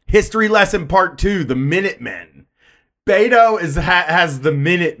choice. History Lesson Part 2, The Minutemen. Beto has the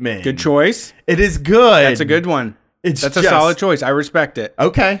Minutemen. Good choice. It is good. That's a good one. That's a solid choice. I respect it.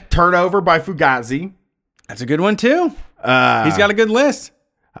 Okay. Turnover by Fugazi. That's a good one too. He's got a good list.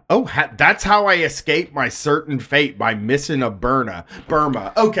 Oh, that's how I escape my certain fate by missing a Burma.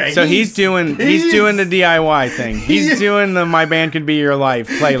 Okay. So he's doing the DIY thing. He's doing the My Band Could Be Your Life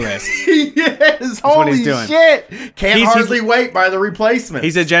playlist. Yes. That's what he's doing. Shit. Can't hardly wait by the Replacements.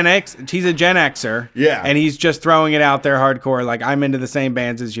 He's a Gen Xer. Yeah. And he's just throwing it out there hardcore. Like, I'm into the same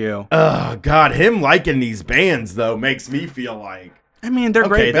bands as you. Oh God, him liking these bands though makes me feel like. I mean, they're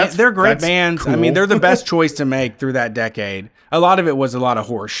great. They're great bands. Cool. I mean, they're the best choice to make through that decade. A lot of it was a lot of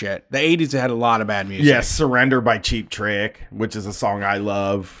horse shit. The 80s had a lot of bad music. Yes, Surrender by Cheap Trick, which is a song I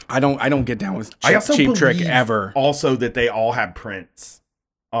love. I don't get down with Cheap Trick ever. Also, that they all had Prince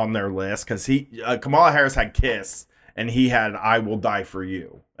on their list because Kamala Harris had Kiss and he had I Will Die for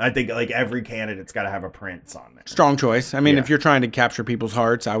You. I think like every candidate's got to have a Prince on there. Strong choice. I mean, if you're trying to capture people's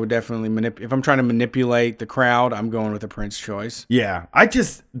hearts, I would definitely if I'm trying to manipulate the crowd, I'm going with a Prince choice. Yeah,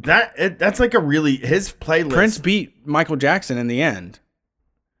 that's like a really his playlist. Prince beat Michael Jackson in the end.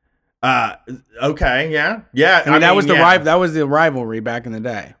 Okay, yeah. I mean, that was the rivalry back in the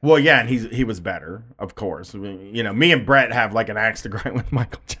day. Well, yeah, and he was better, of course. I mean, you know, me and Brett have like an axe to grind with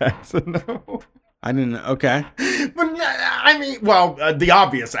Michael Jackson. I didn't. Okay. But I mean, well, the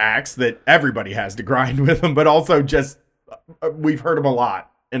obvious acts that everybody has to grind with him, but also just we've heard him a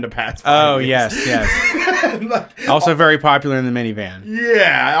lot in the past 5 years. Yes. Also very popular in the minivan.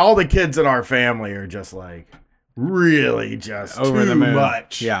 Yeah, all the kids in our family are just like really just over the moon.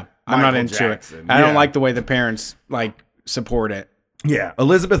 Much. Yeah, I'm not into Jackson. It. I don't like the way the parents like support it. Yeah,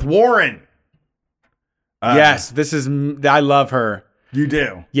 Elizabeth Warren. Yes, I love her. You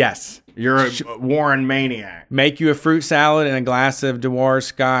do. Yes. You're a Warren maniac. Make you a fruit salad and a glass of Dewar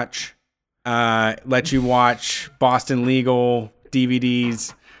Scotch. Let you watch Boston Legal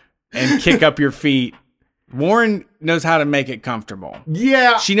DVDs and kick up your feet. Warren knows how to make it comfortable.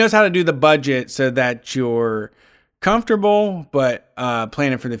 Yeah. She knows how to do the budget so that you're comfortable, but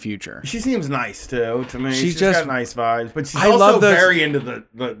planning for the future. She seems nice too to me. She's just got nice vibes, but she's also very into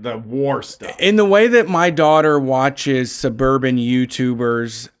the war stuff. In the way that my daughter watches suburban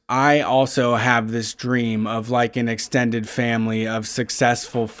YouTubers, I also have this dream of like an extended family of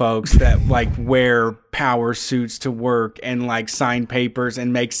successful folks that like wear power suits to work and like sign papers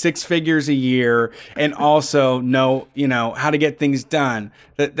and make 6 figures a year and also know, how to get things done.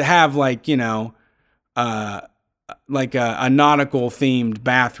 That have like, like a nautical themed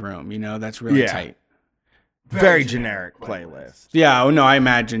bathroom, that's really tight. Very generic playlist. Yeah, no, I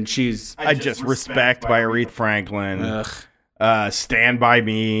imagine she's I Just Respect by Aretha Franklin. Stand By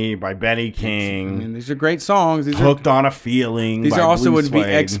Me by Benny King. I mean, these are great songs. Hooked on a Feeling. These by are also Blue would Suede.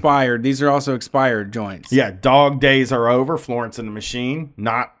 be expired. These are also expired joints. Yeah, Dog Days Are Over. Florence and the Machine.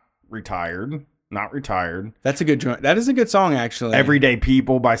 Not retired. That's a good joint. That is a good song, actually. Everyday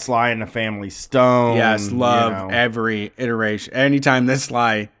People by Sly and the Family Stone. Yes, love every iteration. Anytime this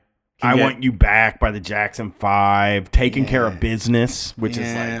Sly. I Want You Back by the Jackson 5. Taking Care of Business, which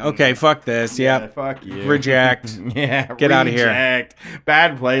is like... Okay, fuck this. Yep. Fuck you. Reject. Get out of here.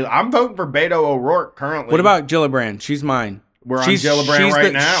 Bad play. I'm voting for Beto O'Rourke currently. What about Gillibrand? She's mine. We're on Gillibrand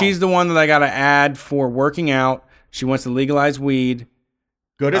right now. She's the one that I got to add for working out. She wants to legalize weed.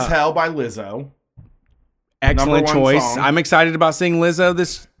 Good as Hell by Lizzo. Excellent choice. Song. I'm excited about seeing Lizzo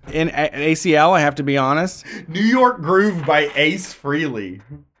this in ACL, I have to be honest. New York Groove by Ace Frehley.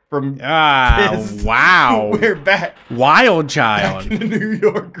 From wow. We're back. Wild Child. Back in the New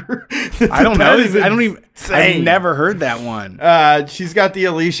York Groove. I don't know. I've never heard that one. She's got the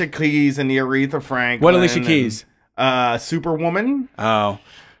Alicia Keys and the Aretha Franklin. What Alicia Keys? Superwoman. Oh.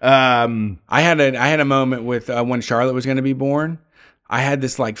 I had a moment with when Charlotte was going to be born. I had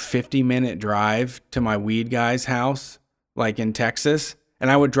this like 50-minute drive to my weed guy's house, like in Texas. And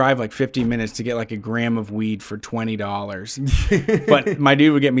I would drive like 50 minutes to get like a gram of weed for $20. But my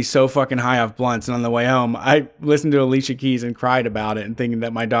dude would get me so fucking high off blunts. And on the way home, I listened to Alicia Keys and cried about it and thinking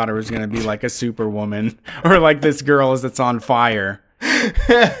that my daughter was going to be like a superwoman or like this girl that's on fire.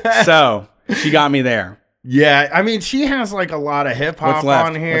 So she got me there. Yeah. I mean, she has like a lot of hip hop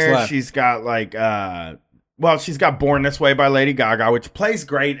on here. She's got like, she's got Born This Way by Lady Gaga, which plays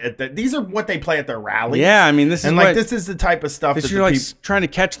great at these are what they play at their rallies. Yeah, I mean, this is the type of stuff that you're like trying to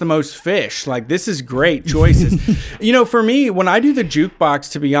catch the most fish. Like, this is great choices. For me, when I do the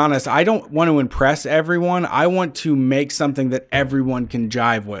jukebox, to be honest, I don't want to impress everyone. I want to make something that everyone can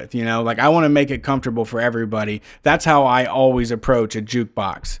jive with, like I want to make it comfortable for everybody. That's how I always approach a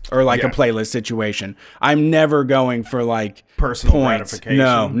jukebox or like a playlist situation. I'm never going for like personal points.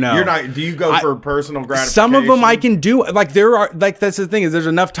 gratification. No. You're not. Do you go for personal gratification? some of them I can do. Like there are, like that's the thing is there's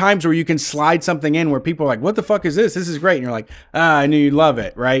enough times where you can slide something in where people are like, what the fuck is this? This is great. And you're like, I knew you'd love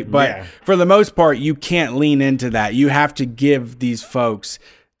it. Right. But for the most part, you can't lean into that. You have to give these folks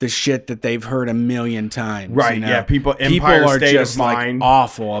the shit that they've heard a million times. Right. You know? Yeah. People are State just of Mind. like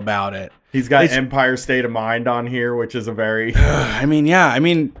awful about it. He's got Empire State of Mind on here, which is a very. Yeah.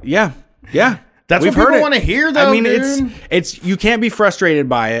 That's We've what people heard it. want to hear, though. It's you can't be frustrated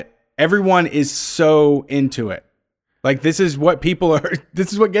by it. Everyone is so into it. Like this is what people are.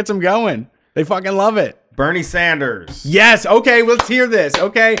 This is what gets them going. They fucking love it. Bernie Sanders. Yes. Okay. Let's hear this.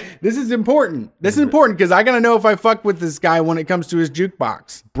 Okay. This is important. This is important because I gotta know if I fuck with this guy when it comes to his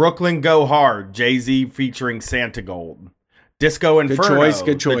jukebox. Brooklyn Go Hard. Jay-Z featuring Santa Gold. Disco Inferno.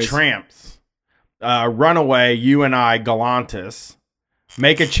 Good choice. The Tramps. Runaway. You and I. Galantis.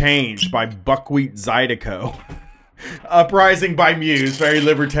 Make a Change by Buckwheat Zydeco. Uprising by Muse. Very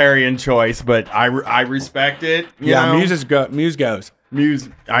libertarian choice, but I respect it. You know? Muse goes. Muse.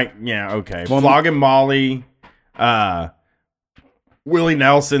 Okay. Flogging Molly. Willie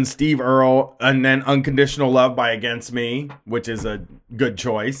Nelson, Steve Earle, and then Unconditional Love by Against Me, which is a good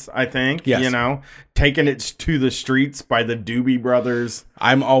choice, I think. Yes. You know, Taking It to the Streets by the Doobie Brothers.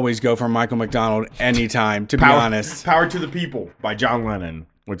 I'm always go for Michael McDonald anytime, to be honest. Power to the People by John Lennon,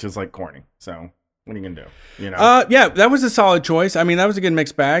 which is like corny. So what are you going to do? You know? Yeah, that was a solid choice. I mean, that was a good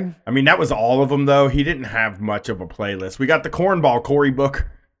mixed bag. I mean, that was all of them, though. He didn't have much of a playlist. We got the Cornball, Cory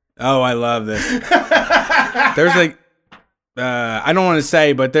Booker. Oh, I love this. There's I don't want to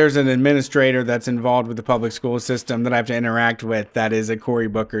say, but there's an administrator that's involved with the public school system that I have to interact with that is a Cory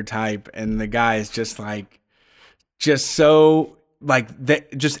Booker type. And the guy is just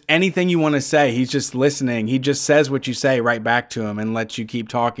anything you want to say, he's just listening. He just says what you say right back to him and lets you keep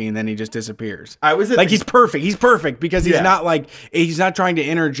talking, and then he just disappears. He's perfect. He's perfect because he's not trying to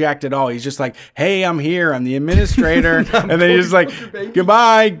interject at all. He's just like, hey, I'm here. I'm the administrator. And then he's just like,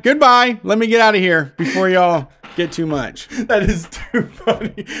 goodbye. Let me get out of here before y'all get too much. That is too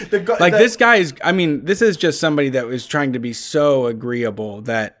funny. This guy is, this is just somebody that was trying to be so agreeable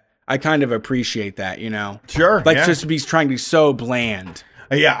that I kind of appreciate that, you know? Sure. Just to be trying to be so bland.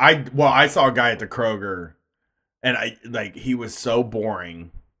 Yeah, I saw a guy at the Kroger and he was so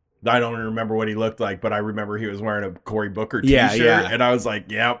boring. I don't even remember what he looked like, but I remember he was wearing a Cory Booker t-shirt. Yeah. And I was like,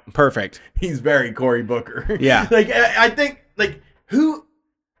 yep. Perfect. He's very Cory Booker. Yeah. I think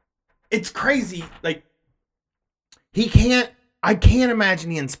it's crazy. I can't imagine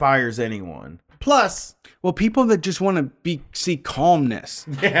he inspires anyone. Plus, well, people that just want to see calmness.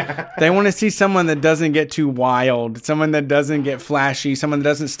 Yeah. They want to see someone that doesn't get too wild, someone that doesn't get flashy, someone that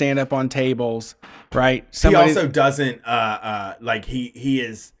doesn't stand up on tables, right? He also doesn't he's not going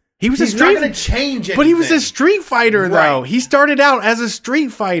to change anything. But he was a street fighter though. Right. He started out as a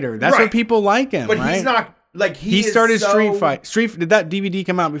street fighter. That's right. what people like him, but right? He's not he started Street Fight. Did that DVD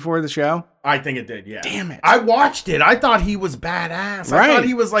come out before the show? I think it did, yeah. Damn it. I watched it. I thought he was badass. Right. I thought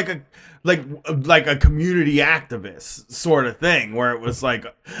he was like a community activist sort of thing where it was like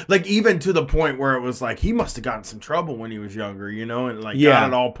even to the point where it was like he must have gotten some trouble when he was younger, you know, and got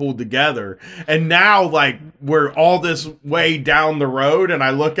it all pulled together. And now we're all this way down the road and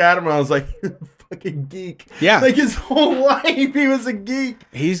I look at him and I was like fucking geek. Yeah. His whole life he was a geek.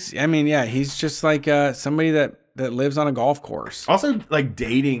 He's just like somebody that lives on a golf course. Also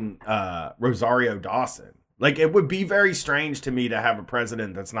dating Rosario Dawson. It would be very strange to me to have a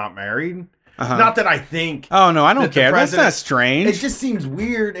president that's not married. Uh-huh. Not that I think. Oh, no, I don't care. That's not strange. It just seems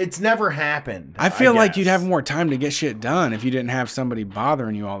weird. It's never happened. I feel like you'd have more time to get shit done if you didn't have somebody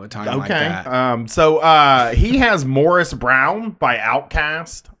bothering you all the time like that. So he has Morris Brown by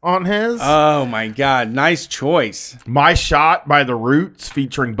Outkast on his. Oh, my God. Nice choice. My Shot by The Roots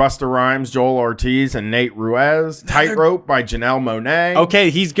featuring Busta Rhymes, Joel Ortiz, and Nate Ruiz. Tightrope by Janelle Monáe. Okay,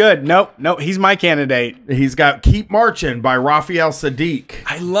 he's good. Nope, he's my candidate. He's got Keep Marching by Raphael Sadiq.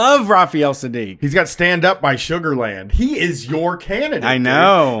 I love Raphael Sadiq. He's got Stand Up by Sugarland. He is your candidate. I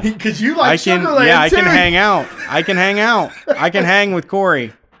know. Because you like Sugarland, yeah, too. I can hang out. I can hang with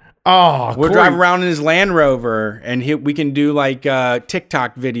Corey. Oh, we'll drive around in his Land Rover, and we can do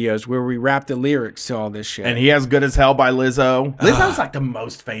TikTok videos where we rap the lyrics to all this shit. And he has Good as Hell by Lizzo. Lizzo's the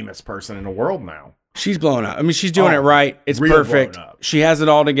most famous person in the world now. She's blowing up. I mean, she's doing it right. It's perfect. She has it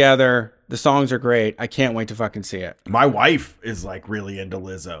all together. The songs are great. I can't wait to fucking see it. My wife is really into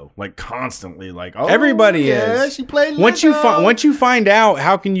Lizzo, constantly. Everybody is. She played Lizzo. Once you find out,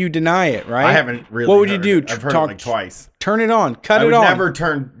 how can you deny it? Right? I haven't really. What would you do? I've heard it twice. Turn it on. Cut it on. I would never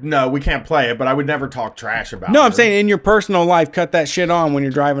turn. No, we can't play it. But I would never talk trash about it. No, I'm saying in your personal life, cut that shit on when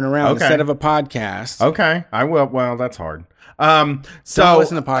you're driving around instead of a podcast. Okay, I will. Well, that's hard. Don't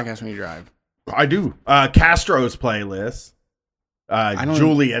listen to podcasts when you drive. I do. Castro's playlist.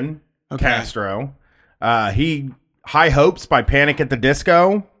 Julian Castro. High Hopes by Panic at the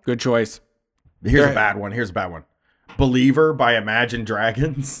Disco. Good choice. Here's a bad one. Believer by Imagine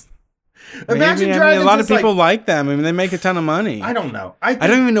Dragons. Imagine Dragons. A lot of people like them. I mean, they make a ton of money. I don't know. I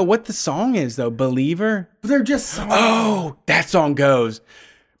don't even know what the song is though. Believer. They're just songs. Oh, that song goes.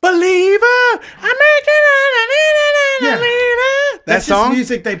 Believer. That's song? Just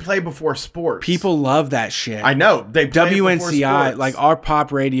music they play before sports. People love that shit. I know. They play WNCI, like our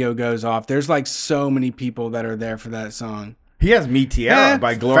pop radio goes off. There's like so many people that are there for that song. He has Me Tierra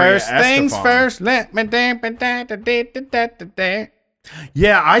by Gloria Estefan. First things first, let me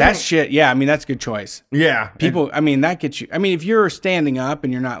Yeah, that shit. Yeah, I mean that's a good choice. Yeah, people. I mean that gets you. I mean if you're standing up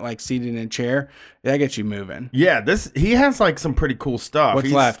and you're not like seated in a chair, that gets you moving. Yeah, he has like some pretty cool stuff.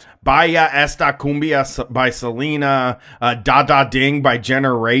 What's left? Baya Esta Cumbia by Selena, Da Da Ding by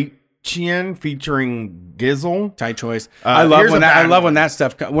Generation featuring Gizzle. Tight choice. I love when that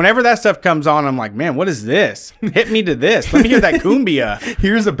stuff. Whenever that stuff comes on, I'm like, man, what is this? Hit me to this. Let me hear that cumbia.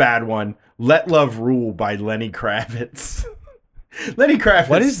 Here's a bad one. Let Love Rule by Lenny Kravitz. Lenny Kravitz.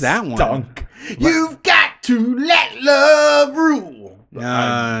 What is that one? You've got to let love rule.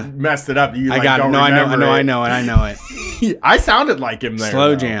 I messed it up. I got it. No, I know it. I sounded like him there.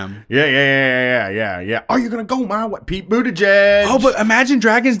 Slow jam. Yeah. Are you gonna go my way? Pete Buttigieg. Oh, but Imagine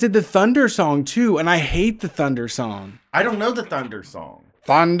Dragons did the Thunder song too, and I hate the Thunder song. I don't know the Thunder song.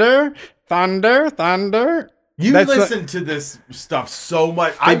 Thunder. You listen to this stuff so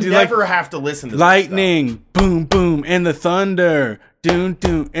much. I never have to listen to lightning, this stuff. Boom, boom, and the thunder, doom,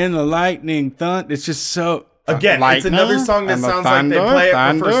 doom, and the lightning, thunder. It's just so. Again, it's another song that sounds like they play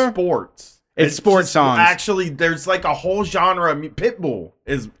it for sports. It's sports songs. Actually, there's like a whole genre. Pitbull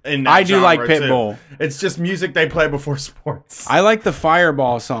is in that I do like Pitbull. Too. It's just music they play before sports. I like the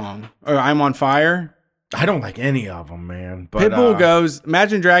Fireball song, or I'm on Fire. I don't like any of them, man. But, Pitbull goes.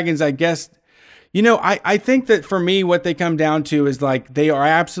 Imagine Dragons, I guess. You know, I think that for me, what they come down to is like they are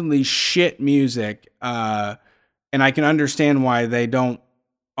absolutely shit music. And I can understand why they don't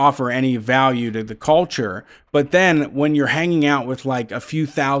offer any value to the culture. But then when you're hanging out with like a few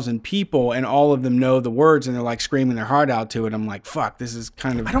thousand people and all of them know the words and they're like screaming their heart out to it, I'm like, fuck, this is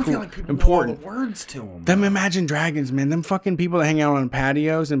kind of I don't feel like people important. Know all the words to them. Them Imagine Dragons, man. Them fucking people that hang out on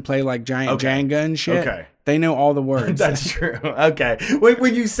patios and play like giant Jenga and shit. Okay. They know all the words. That's true. Okay.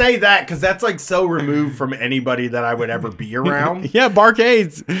 When you say that, because that's like so removed from anybody that I would ever be around. Yeah,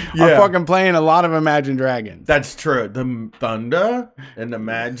 Barcades are fucking playing a lot of Imagine Dragons. That's true. The Thunder and the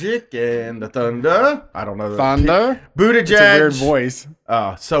Magic and the Thunder. I don't know. Thunder? Buttigieg. It's a weird voice.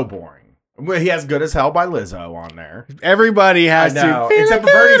 So boring. Well, he has Good as Hell by Lizzo on there. Everybody has to. Except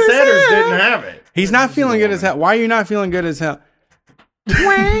for Bernie Sanders didn't have it. He's not feeling good as hell. Why are you not feeling good as hell?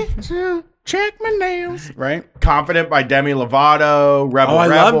 Check my nails. Right? Confident by Demi Lovato. Rebel. I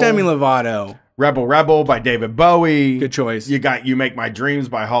love Demi Lovato. Rebel by David Bowie. Good choice. You got You Make My Dreams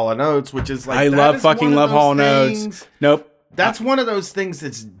by Hall & Oates, which is like I love Hall & Oates. Nope. That's one of those things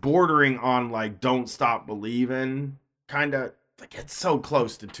that's bordering on like Don't Stop Believing. Kind of like it's so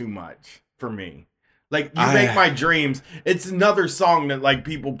close to too much for me. Like You Make My Dreams, it's another song that like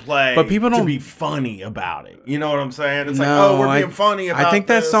people play, but people don't to be funny about it. You know what I'm saying? It's we're being funny about it. I think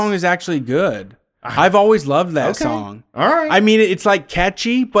that song is actually good. I've always loved that song. All right. I mean, it's like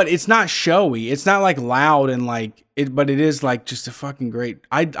catchy, but it's not showy. It's not like loud and like it, but it is like just a fucking great.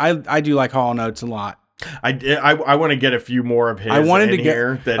 I do like Hall & Oates a lot. I want to get a few more of his. I wanted to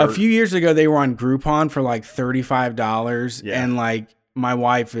get a few years ago. They were on Groupon for like $35, and like. My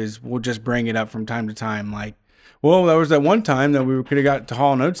wife will just bring it up from time to time. Like, well, there was that one time that we could have got to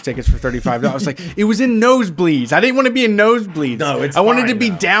Hall & Oates tickets for $35. Like, it was in nosebleeds. I didn't want to be in nosebleeds. No, I wanted to be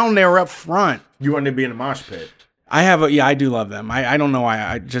down there up front. You wanted to be in a mosh pit. I do love them. I don't know why.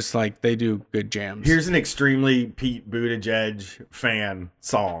 I just like, they do good jams. Here's an extremely Pete Buttigieg fan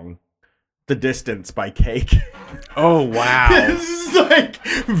song. The Distance by Cake. Oh, wow. This is like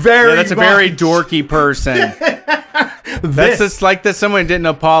very that's a very dorky person. That's just like that someone didn't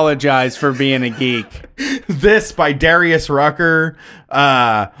apologize for being a geek. This by Darius Rucker.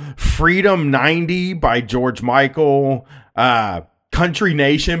 Freedom 90 by George Michael. Country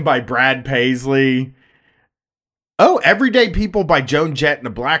Nation by Brad Paisley. Oh, Everyday People by Joan Jett and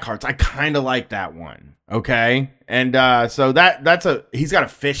the Blackhearts. I kind of like that one. Okay. And so he's got a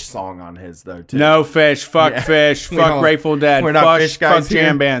Fish song on his though too. No Fish. Fuck Fish. Fuck Grateful Dead. We're not Fish guys. Fuck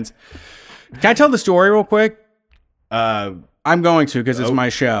jam bands. Can I tell the story real quick? I'm going to because it's my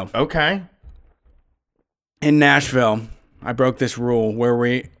show. Okay. In Nashville, I broke this rule where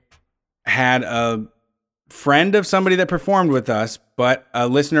we had a friend of somebody that performed with us, but a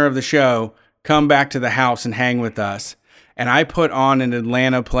listener of the show come back to the house and hang with us. And I put on an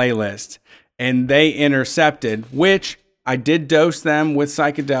Atlanta playlist, and they intercepted, which I did dose them with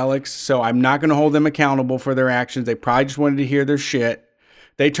psychedelics, so I'm not going to hold them accountable for their actions. They probably just wanted to hear their shit.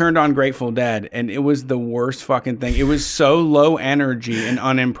 They turned on Grateful Dead, and it was the worst fucking thing. It was so low energy and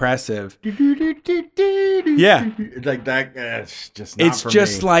unimpressive. Yeah. Like that, it's just not It's for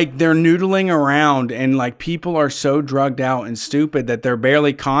just me. like they're noodling around, and like people are so drugged out and stupid that they're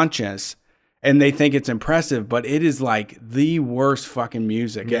barely conscious. And they think it's impressive, but it is like the worst fucking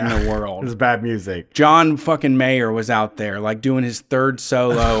music in the world. It's bad music. John fucking Mayer was out there like doing his third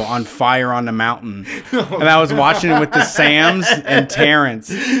solo on Fire on the Mountain. And I was watching it with the Sams and Terrence.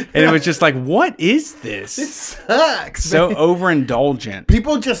 And it was just like, what is this? It sucks. So overindulgent.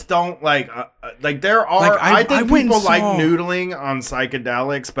 People just don't like there are Like, I I think went and people like saw- noodling on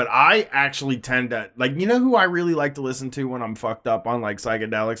psychedelics, but I actually tend to like, you know who I really like to listen to when I'm fucked up on like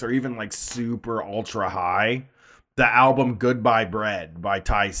psychedelics or even like super ultra high? The album Goodbye Bread by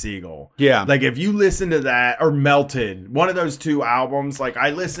Ty Segall. Yeah. Like if you listen to that, or Melted, one of those two albums, like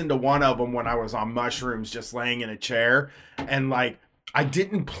I listened to one of them when I was on mushrooms just laying in a chair, and like I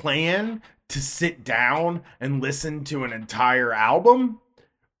didn't plan to sit down and listen to an entire album,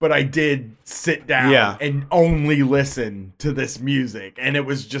 but I did sit down and only listen to this music, and it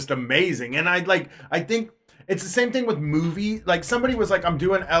was just amazing. And I think it's the same thing with movies. Like somebody was like, I'm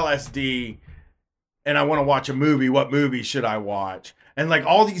doing LSD and I want to watch a movie. What movie should I watch? And like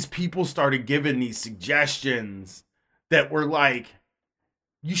all these people started giving these suggestions that were like,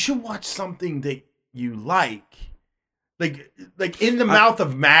 you should watch something that you like. Like In the Mouth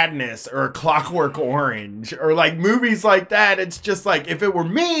of Madness or Clockwork Orange or like movies like that. It's just like, if it were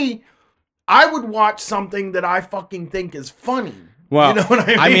me, I would watch something that I fucking think is funny. Well, you know what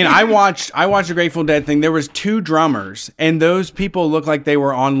I mean? I watched the Grateful Dead thing. There was 2 drummers, and those people looked like they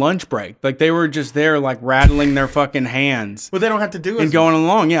were on lunch break. Like they were just there, like rattling their fucking hands. Well, they don't have to do it. And going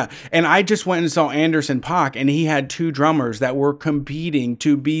along, yeah. And I just went and saw Anderson .Paak, and he had 2 drummers that were competing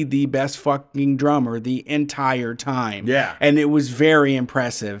to be the best fucking drummer the entire time. Yeah. And it was very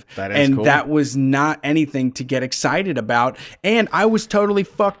impressive. That is cool. That was not anything to get excited about. And I was totally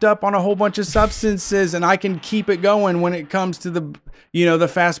fucked up on a whole bunch of substances, and I can keep it going when it comes to the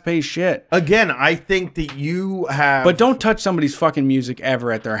fast-paced shit. Again, I think that you have... But don't touch somebody's fucking music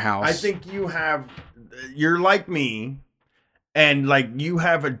ever at their house. I think you're like me, and like you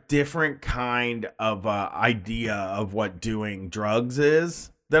have a different kind of idea of what doing drugs is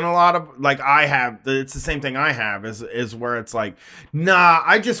than a lot of, like I have. It's the same thing I have is where it's like, nah,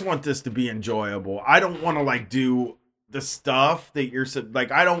 I just want this to be enjoyable. I don't want to like do the stuff that you're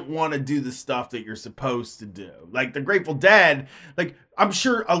like, I don't want to do the stuff that you're supposed to do. Like the Grateful Dead, like I'm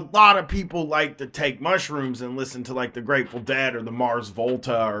sure a lot of people like to take mushrooms and listen to like the Grateful Dead or the Mars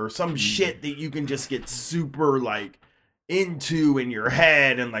Volta or some shit that you can just get super like into in your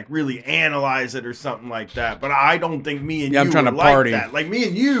head and like really analyze it or something like that. But I don't think me and you I'm trying to were like party. that. Like me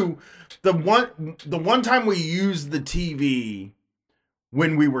and you, the one time we used the TV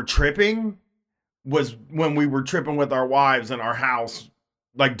when we were tripping was when we were tripping with our wives in our house,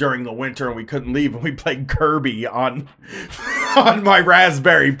 like during the winter, and we couldn't leave, and we played Kirby on my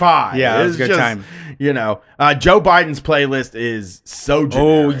Raspberry Pi. Yeah, that was It's a good time. You know, Joe Biden's playlist is so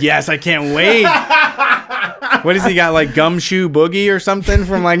generic. Oh, yes, I can't wait. What has he got, like Gumshoe Boogie or something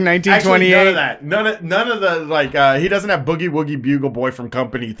from like 1928? Actually, none of that. None of the, like, he doesn't have Boogie Woogie Bugle Boy from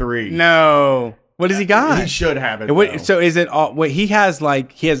Company 3. No. What has he got? He should have it, Wait, though. so is it all, wait, he has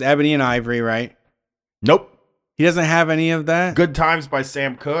Ebony and Ivory, right? Nope. He doesn't have any of that? Good Times by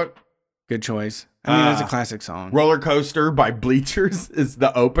Sam Cooke. Good choice. I mean, that's a classic song. Roller Coaster by Bleachers is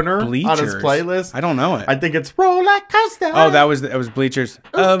the opener on his Bleachers? playlist. I don't know it. I think it's Roller Coaster. Oh, that was Bleachers.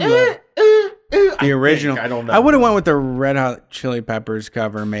 The original. I don't know. I would have went with the Red Hot Chili Peppers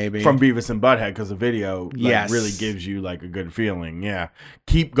cover, maybe. From Beavis and Butthead, because the video Yes. really gives you like a good feeling. Yeah.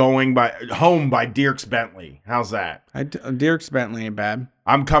 Keep Going by Home by Dierks Bentley. How's that? Dierks Bentley ain't bad.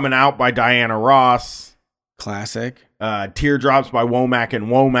 I'm Coming Out by Diana Ross. Classic. Teardrops by Womack and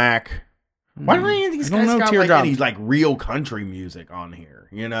Womack. Why don't any of these I don't guys know got like Teardrops. any like real country music on here?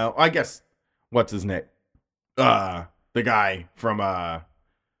 You know, I guess what's his name? The guy from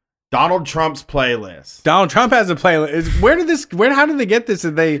Donald Trump's playlist. Donald Trump has a playlist. How did they get this?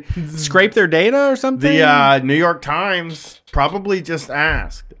 Did they scrape their data or something? The New York Times probably just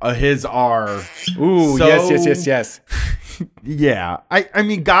asked. His are Ooh, so- yes. Yeah. I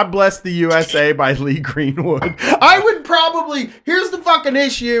mean, God Bless the USA by Lee Greenwood. I would probably, here's the fucking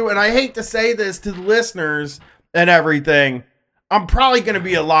issue, and I hate to say this to the listeners and everything. I'm probably going to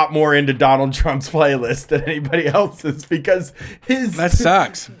be a lot more into Donald Trump's playlist than anybody else's because that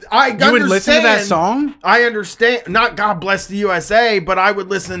sucks. You would listen to that song? I understand. Not God Bless the USA, but I would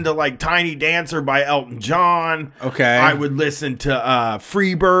listen to like Tiny Dancer by Elton John. Okay. I would listen to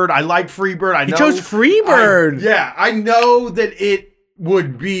Freebird. I like Freebird. He chose Freebird. I know that it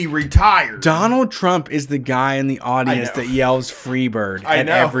would be retired. Donald Trump is the guy in the audience that yells Freebird at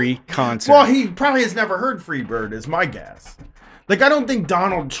every concert. Well, he probably has never heard Freebird, is my guess. Like, I don't think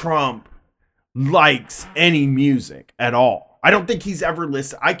Donald Trump likes any music at all. I don't think he's ever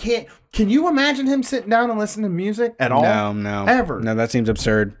listened. Can you imagine him sitting down and listening to music at all? No. Ever. No, that seems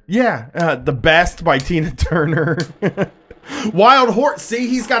absurd. Yeah. The Best by Tina Turner. Wild Horse. See,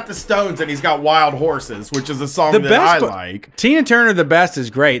 he's got the Stones and he's got Wild Horses, which is a song that I like. Tina Turner, The Best is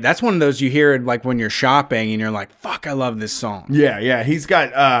great. That's one of those you hear like when you're shopping and you're like, fuck, I love this song. Yeah. He's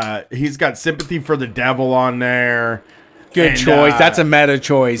got Sympathy for the Devil on there. Good choice. That's a meta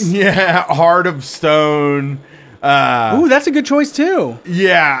choice. Yeah, Heart of Stone. Ooh, that's a good choice too.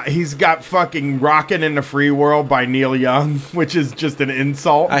 Yeah, he's got fucking Rockin' in the Free World by Neil Young, which is just an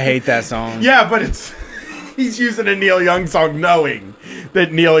insult. I hate that song. Yeah, but he's using a Neil Young song knowing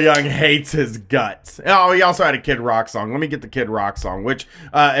that Neil Young hates his guts. Oh, he also had a Kid Rock song. Let me get the Kid Rock song, which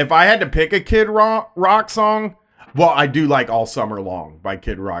if I had to pick a Kid Rock song, well, I do like All Summer Long by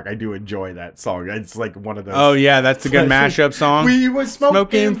Kid Rock. I do enjoy that song. It's like one of those. Oh, yeah, that's a good mashup song. We were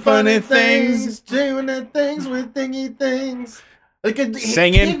smoking funny things, doing the things with thingy things. Like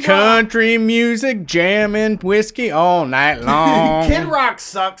singing country music, jamming whiskey all night long. Kid Rock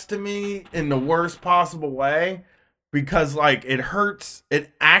sucks to me in the worst possible way because, like, it hurts.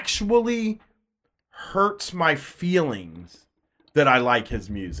 It actually hurts my feelings that I like his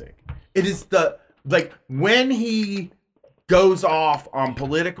music. It is like, when he goes off on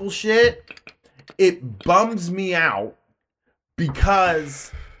political shit, it bums me out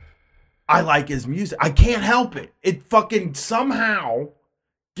because I like his music. I can't help it. It fucking somehow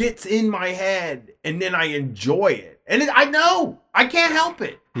gets in my head and then I enjoy it. And I know I can't help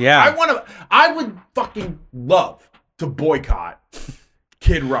it. Yeah. I would fucking love to boycott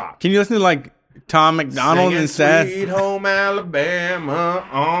Kid Rock. Can you listen to like Tom McDonald and Seth? Sweet Home Alabama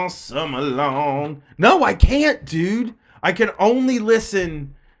all summer long. No, I can't, dude. I can only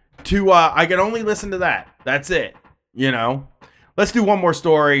listen to that. That's it. You know. Let's do one more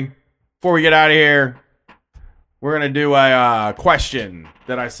story before we get out of here. We're gonna do a question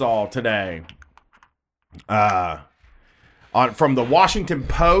that I saw today. From the Washington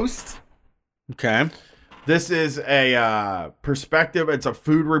Post. Okay. This is a perspective. It's a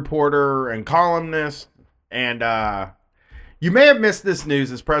food reporter and columnist. And you may have missed this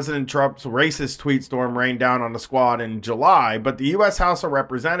news as President Trump's racist tweet storm rained down on the squad in July. But the U.S. House of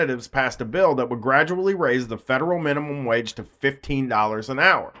Representatives passed a bill that would gradually raise the federal minimum wage to $15 an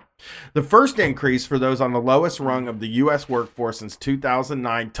hour. The first increase for those on the lowest rung of the U.S. workforce since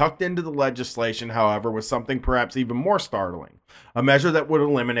 2009, tucked into the legislation, however, was something perhaps even more startling. A measure that would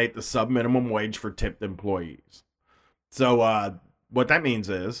eliminate the sub-minimum wage for tipped employees. So what that means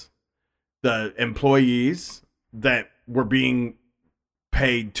is the employees that were being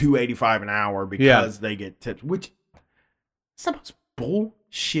paid $2.85 an hour because they get tipped, which is the most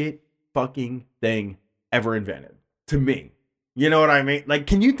bullshit fucking thing ever invented to me. You know what I mean? Like,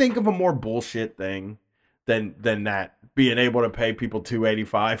 can you think of a more bullshit thing than that? Being able to pay people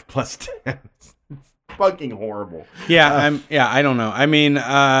 $2.85 plus tips. Fucking horrible. Yeah, I don't know. I mean,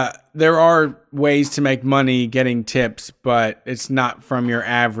 there are ways to make money getting tips, but it's not from your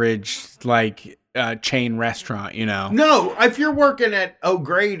average like chain restaurant, you know. No, if you're working at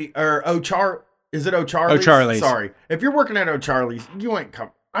O'Grady or is it O'Charlie's? O'Charlie's. Sorry, if you're working at O'Charlie's, you ain't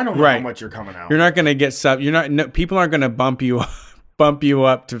come. I don't know how much you're coming out. You're not gonna get people aren't gonna bump you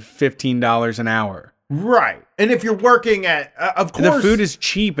up to $15 an hour. Right. And if you're working at, of course, and the food is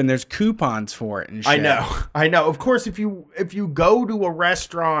cheap and there's coupons for it and shit. I know. Of course, if you go to a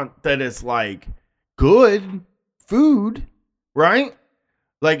restaurant that is like good food, right?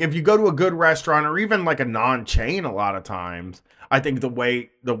 Like if you go to a good restaurant or even like a non-chain, a lot of times, I think the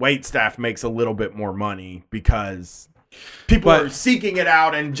wait staff makes a little bit more money because people are seeking it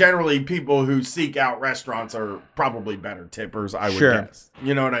out, and generally people who seek out restaurants are probably better tippers, I would guess.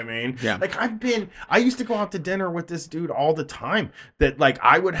 You know what I mean? Yeah. Like I used to go out to dinner with this dude all the time that like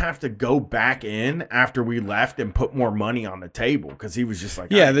I would have to go back in after we left and put more money on the table because he was just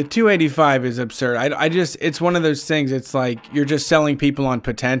like, yeah, the $2.85 is absurd. I just, it's one of those things. It's like you're just selling people on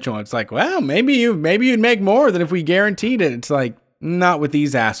potential. It's like, well, maybe you'd make more than if we guaranteed it. It's like, not with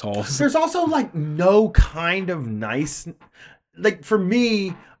these assholes. There's also like no kind of nice, like for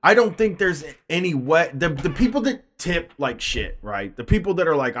me, I don't think there's any way. The people that tip like shit, right? The people that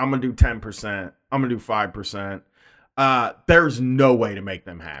are like, I'm gonna do 10%, I'm gonna do 5%. There's no way to make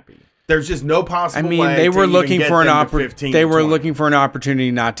them happy. There's just no possible way. I mean, they were looking for an opportunity. They were looking for an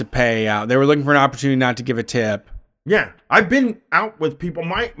opportunity not to pay out. They were looking for an opportunity not to give a tip. Yeah, I've been out with people.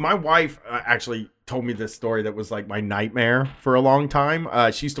 My wife actually told me this story that was like my nightmare for a long time.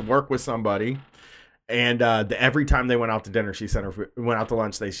 She used to work with somebody, and every time they went out to dinner, she went out to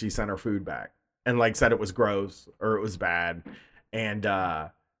lunch. She sent her food back and like said it was gross or it was bad. And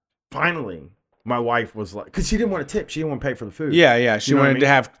finally, my wife was like, because she didn't want to tip, she didn't want to pay for the food. Yeah. She wanted to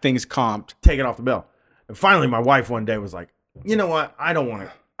have things comped, take it off the bill. And finally, my wife one day was like, you know what? I don't want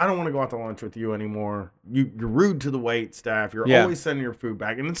to go out to lunch with you anymore. You're rude to the wait staff. You're always sending your food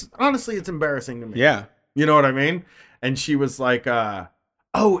back. And it's honestly, it's embarrassing to me. Yeah. You know what I mean? And she was like,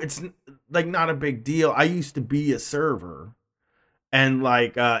 oh, it's like not a big deal. I used to be a server. And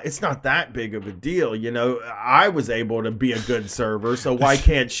like, it's not that big of a deal. You know, I was able to be a good server. So why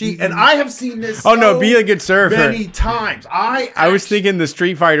can't she? And I have seen this. Oh, no, be a good server. Many times. I was thinking the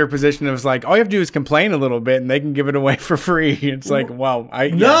Street Fighter position. It was like, all you have to do is complain a little bit and they can give it away for free. It's like, wow.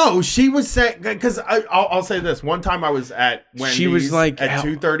 No, she was saying, because I'll say this. One time I was at Wendy's she was like, at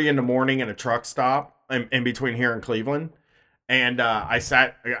 2:30 in the morning in a truck stop in between here and Cleveland. And I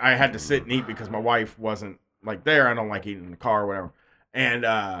had to sit and eat because my wife wasn't like there. I don't like eating in the car or whatever. And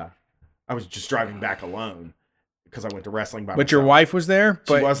I was just driving back alone because I went to wrestling by myself. But your wife was there?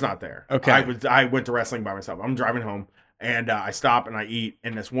 She was not there. Okay. I went to wrestling by myself. I'm driving home and I stop and I eat.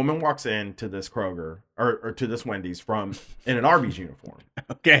 And this woman walks in to this Kroger or to this Wendy's in an Arby's uniform.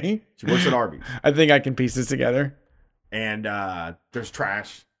 Okay. She works at Arby's. I think I can piece this together. And there's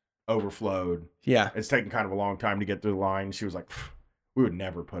trash overflowed. Yeah. It's taking kind of a long time to get through the line. She was like, we would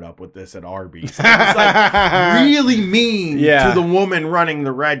never put up with this at Arby's. It's like really mean to the woman running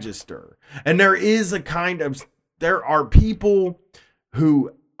the register. And there are people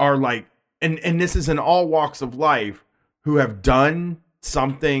who are like, and this is in all walks of life, who have done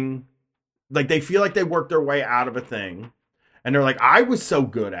something, like they feel like they worked their way out of a thing. And they're like, I was so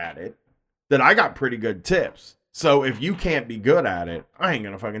good at it that I got pretty good tips. So if you can't be good at it, I ain't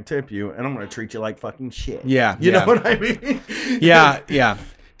gonna fucking tip you, and I'm gonna treat you like fucking shit. Yeah, you know what I mean? Yeah.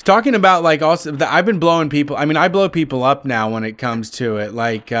 Talking about like also, I've been blowing people. I mean, I blow people up now when it comes to it.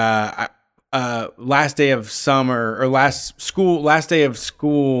 Like last day of summer or last day of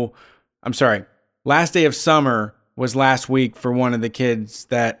summer was last week for one of the kids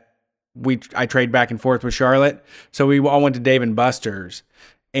that I trade back and forth with Charlotte. So we all went to Dave & Buster's,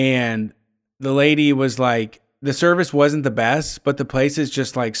 and the lady was like, the service wasn't the best, but the place is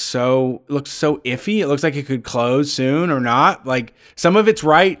just like looks so iffy. It looks like it could close soon or not. Like some of it's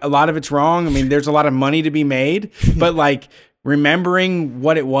right, a lot of it's wrong. I mean, there's a lot of money to be made, but like remembering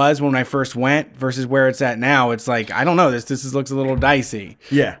what it was when I first went versus where it's at now, it's like, I don't know, this looks a little dicey.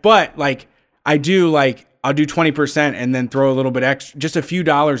 Yeah. But like I'll do 20% and then throw a little bit extra, just a few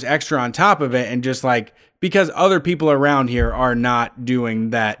dollars extra on top of it, and just like, because other people around here are not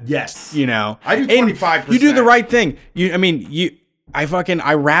doing that. Yes. You know, I do 25%. You do the right thing.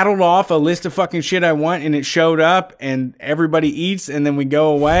 I rattled off a list of fucking shit I want, and it showed up, and everybody eats, and then we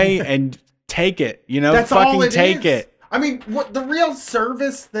go away and take it. You know, that's fucking all it take is. it. I mean, what the real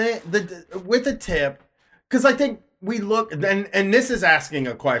service thing, with a tip, because I think we look, and this is asking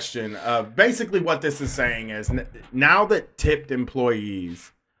a question of basically what this is saying is, now that tipped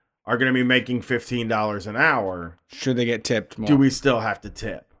employees are going to be making $15 an hour, should they get tipped more? Do we still have to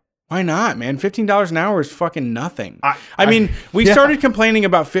tip? Why not, man? $15 an hour is fucking nothing. I mean, we started complaining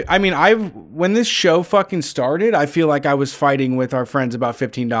about. When this show fucking started, I feel like I was fighting with our friends about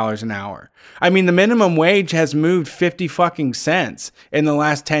 $15 an hour. I mean, the minimum wage has moved 50 fucking cents in the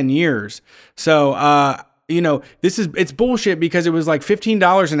last 10 years. So, you know, it's bullshit, because it was like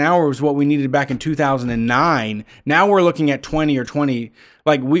 $15 an hour was what we needed back in 2009. Now we're looking at $20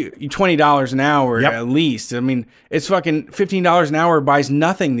 an hour at least. I mean, it's fucking $15 an hour buys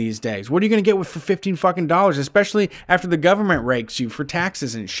nothing these days. What are you going to get for $15 fucking dollars, especially after the government rakes you for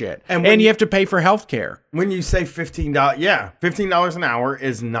taxes and shit, and you have to pay for healthcare? When you say $15, $15 an hour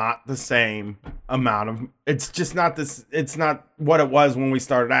is not the same amount of. It's just not this. It's not what it was when we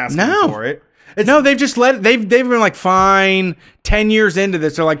started asking for it. They've just they've been like, fine. 10 years into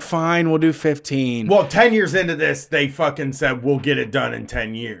this, they're like, fine, we'll do 15. Well, 10 years into this, they fucking said, we'll get it done in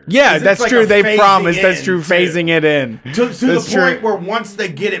 10 years. Yeah, that's true. They promised. That's true. Phasing it in. To the point where once they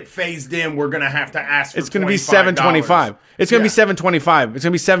get it phased in, we're going to have to ask for It's going to be $725. It's going to be $725. It's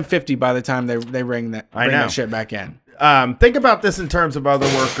going to be $750 by the time they bring that shit back in. think about this in terms of other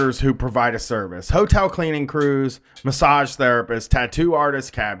workers who provide a service: hotel cleaning crews, massage therapists, tattoo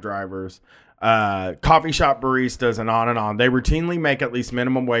artists, cab drivers, coffee shop baristas, and on and on. They routinely make at least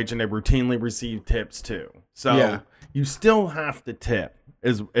minimum wage, and they routinely receive tips too. So you still have to tip.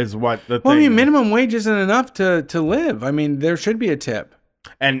 Is what the thing. Well, I mean, minimum wage isn't enough to live. I mean, there should be a tip.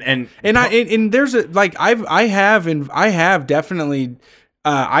 And there's a like I have definitely.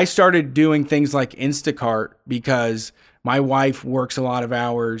 I started doing things like Instacart because my wife works a lot of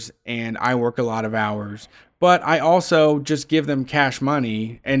hours and I work a lot of hours. But I also just give them cash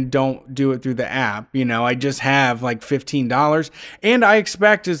money and don't do it through the app. You know, I just have like $15. And I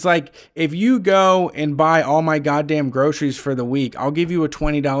expect it's like, if you go and buy all my goddamn groceries for the week, I'll give you a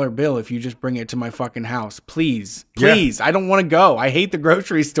 $20 bill if you just bring it to my fucking house. Please. Please. Yeah. I don't want to go. I hate the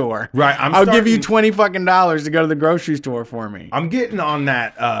grocery store. Right. I'll give you $20 fucking to go to the grocery store for me. I'm getting on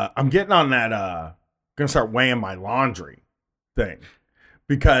that. Gonna start weighing my laundry thing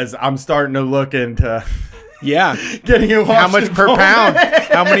because I'm starting to look into... Yeah. Getting it washed. How much per pound?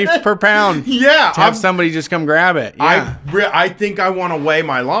 How many per pound? Yeah. To have somebody just come grab it. Yeah. I think I want to weigh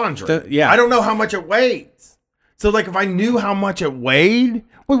my laundry. I don't know how much it weighs. So, like, if I knew how much it weighed,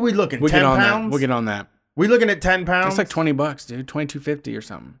 what are we looking? 10 pounds? We'll get on that. We looking at 10 pounds? That's like $20, dude. $22.50 or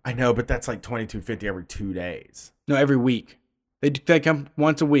something. I know, but that's like $22.50 every 2 days. No, every week. They come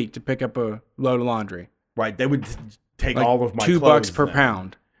once a week to pick up a load of laundry. Right. They would take like all of my $2 per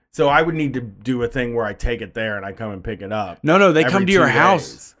pound. So I would need to do a thing where I take it there and I come and pick it up. No, they come to your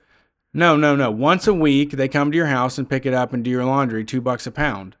house. No. Once a week, they come to your house and pick it up and do your laundry, $2 a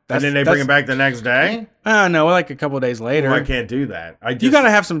pound. And then they bring it back the next day? No, like a couple of days later. Well, I can't do that. You got to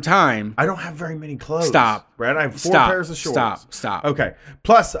have some time. I don't have very many clothes. Stop. Brad, I have 4 pairs of shorts. Stop. Okay.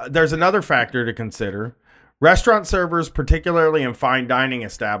 Plus, there's another factor to consider. Restaurant servers, particularly in fine dining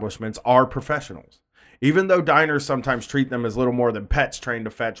establishments, are professionals. Even though diners sometimes treat them as little more than pets trained to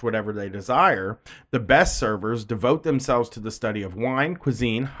fetch whatever they desire, the best servers devote themselves to the study of wine,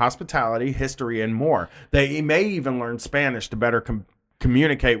 cuisine, hospitality, history, and more. They may even learn Spanish to better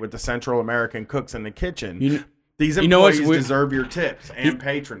communicate with the Central American cooks in the kitchen. These employees deserve your tips and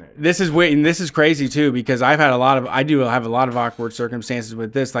patronage. This is weird, and this is crazy too, because I do have a lot of awkward circumstances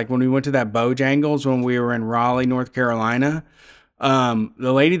with this. Like when we went to that Bojangles when we were in Raleigh, North Carolina.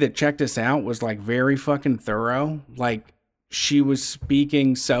 The lady that checked us out was like very fucking thorough. Like she was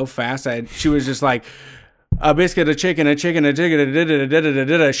speaking so fast. She was just like a biscuit, a chicken.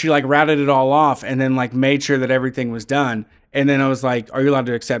 She like routed it all off and then like made sure that everything was done. And then I was like, are you allowed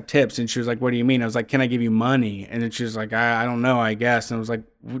to accept tips? And she was like, what do you mean? I was like, can I give you money? And then she was like, I don't know, I guess. And I was like,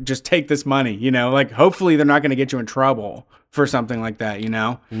 just take this money, you know, like hopefully they're not going to get you in trouble for something like that, you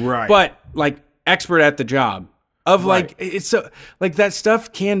know? Right. But like expert at the job. Like it's so like that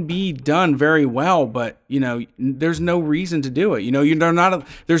stuff can be done very well, but you know there's no reason to do it. You know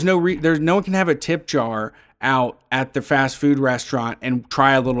no one can have a tip jar out at the fast food restaurant and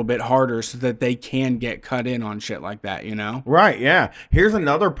try a little bit harder so that they can get cut in on shit like that. You know, right? Yeah. Here's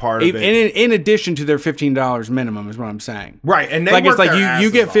another part of it. In addition to their $15 minimum, is what I'm saying. Right, and they like it's like you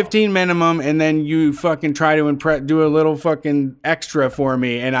get off. 15 minimum, and then you fucking try to do a little fucking extra for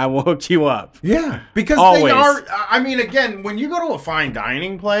me, and I will hook you up. Yeah, because always. They are. I mean, again, when you go to a fine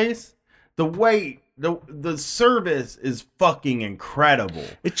dining place, the service is fucking incredible.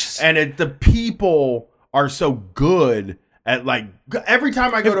 The people are so good at like every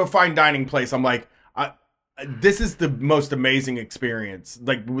time I go to a fine dining place, I'm like, this is the most amazing experience.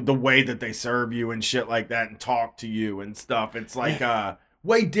 Like the way that they serve you and shit like that and talk to you and stuff. It's like a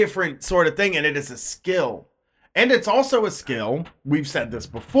way different sort of thing. And it is a skill. And it's also a skill. We've said this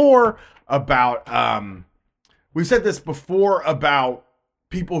before about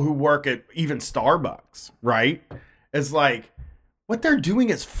people who work at even Starbucks, right? It's like, what they're doing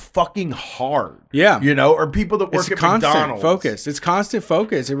is fucking hard. Yeah. You know, or people that work at McDonald's. It's constant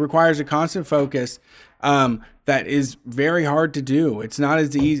focus. It requires a constant focus that is very hard to do. It's not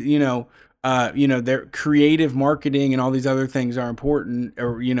as easy, you know, their creative marketing and all these other things are important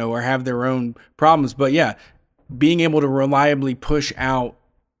or have their own problems. But yeah, being able to reliably push out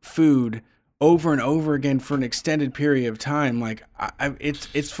food over and over again for an extended period of time, like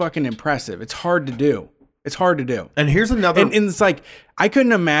it's fucking impressive. It's hard to do. It's hard to do. And here's another... And it's like, I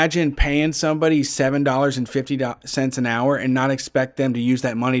couldn't imagine paying somebody $7.50 an hour and not expect them to use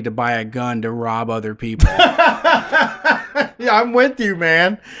that money to buy a gun to rob other people. Yeah, I'm with you,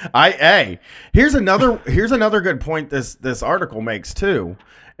 man. Here's another good point this article makes too,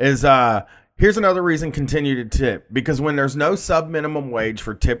 is Here's another reason continue to tip. Because when there's no sub-minimum wage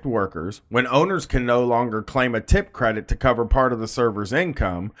for tipped workers, when owners can no longer claim a tip credit to cover part of the server's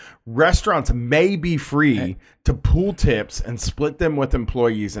income, restaurants may be free to pool tips and split them with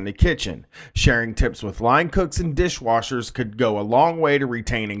employees in the kitchen. Sharing tips with line cooks and dishwashers could go a long way to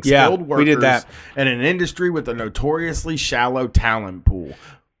retaining skilled workers we did that. in an industry with a notoriously shallow talent pool.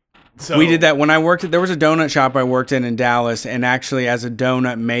 So, we did that when I worked there was a donut shop I worked in Dallas, and actually as a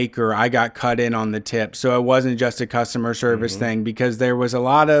donut maker, I got cut in on the tip. So it wasn't just a customer service thing, because there was a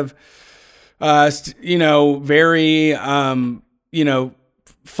lot of, very,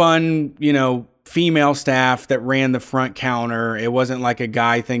 fun, female staff that ran the front counter. It wasn't like a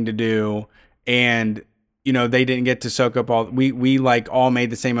guy thing to do. And, they didn't get to soak up all, we like all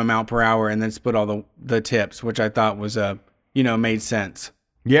made the same amount per hour and then split all the tips, which I thought was, made sense.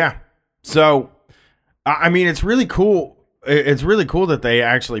 Yeah. So, I mean, it's really cool. It's really cool that they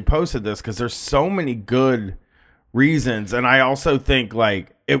actually posted this, because there's so many good reasons. And I also think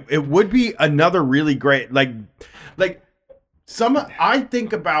like it would be another really great, I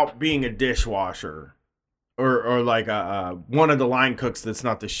think about being a dishwasher or like one of the line cooks that's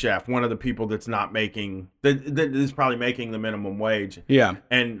not the chef, one of the people that's not making, that is probably making the minimum wage. Yeah.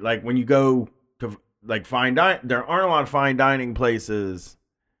 And like when you go to like there aren't a lot of fine dining places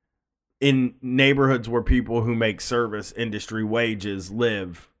in neighborhoods where people who make service industry wages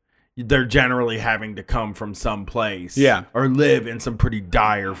live. They're generally having to come from some place, or live in some pretty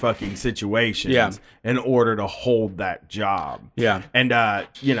dire fucking situations, in order to hold that job. Yeah, and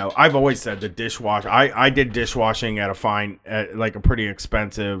I've always said the dishwasher. I did dishwashing at a pretty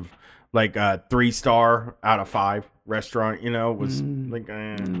expensive, 3-star out of 5 restaurant. Was it's like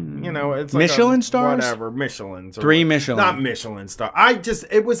Michelin stars, whatever Michelin's, 3 Michelin, not Michelin star.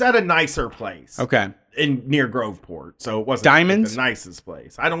 It was at a nicer place. Okay. Near Groveport, so it wasn't Diamonds? the nicest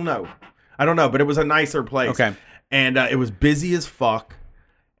place. I don't know, but it was a nicer place. Okay, and it was busy as fuck,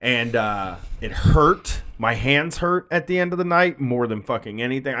 and it hurt. My hands hurt at the end of the night more than fucking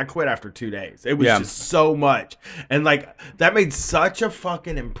anything. I quit after 2 days. It was just so much, and that made such a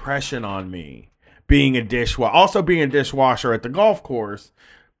fucking impression on me. Being a dishwasher at the golf course,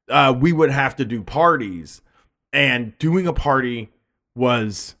 we would have to do parties, and doing a party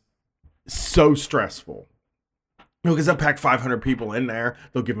was so stressful, because they'll pack 500 people in there.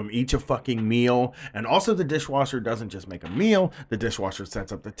 They'll give them each a fucking meal, and also the dishwasher doesn't just make a meal. The dishwasher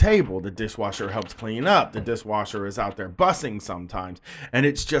sets up the table. The dishwasher helps clean up. The dishwasher is out there bussing sometimes, and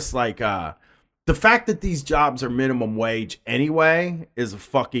it's just like the fact that these jobs are minimum wage anyway is a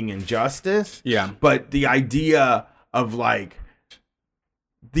fucking injustice. Yeah, but the idea of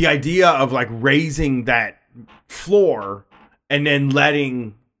raising that floor and then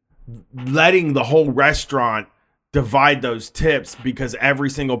letting the whole restaurant divide those tips, because every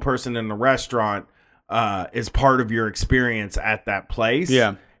single person in the restaurant is part of your experience at that place,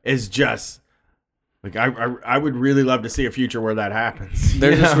 is just I would really love to see a future where that happens.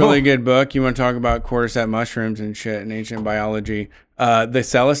 There's this really good book. You want to talk about cordyceps mushrooms and shit in ancient biology, the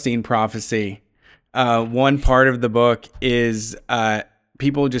Celestine prophecy. One part of the book is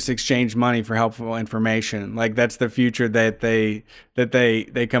people just exchange money for helpful information. That's the future that they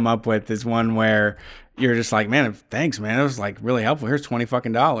come up with, is one where you're just like, man, thanks, man. It was really helpful. Here's $20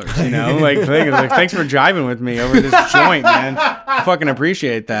 fucking, thanks for driving with me over this joint, man. I fucking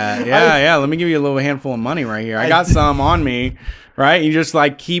appreciate that. Yeah. Let me give you a little handful of money right here. I got some on me, right? You just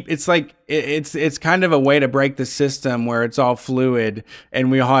it's kind of a way to break the system where it's all fluid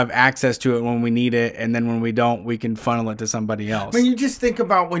and we all have access to it when we need it, and then when we don't, we can funnel it to somebody else. I mean, you just think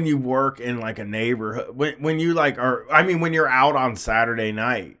about when you work in a neighborhood, when you're out on Saturday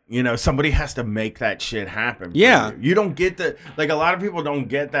night, somebody has to make that shit happen. You don't get a lot of people don't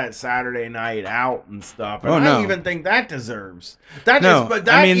get that Saturday night out and stuff. And I don't even think that deserves that.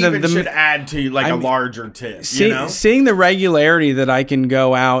 Should add to a larger tip. Seeing the regularity that I can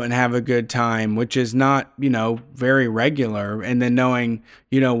go out and have a good time, which is not very regular, and then knowing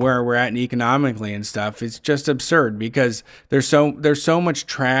where we're at economically and stuff, it's just absurd, because there's so much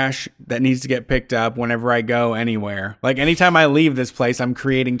trash that needs to get picked up whenever I go anywhere. Anytime I leave this place, I'm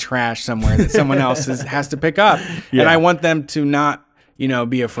creating trash somewhere that someone else has to pick up, and I want them to not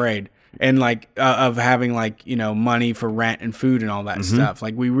be afraid and of having money for rent and food and all that stuff.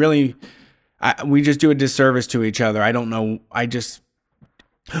 We just do a disservice to each other. I don't know.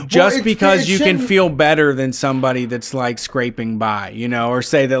 Because you can feel better than somebody that's scraping by, or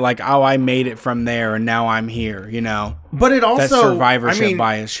say that I made it from there and now I'm here, But it also, that's survivorship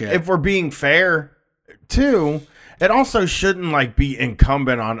bias shit. If we're being fair too, it also shouldn't be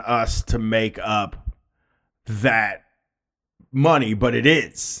incumbent on us to make up that money, but it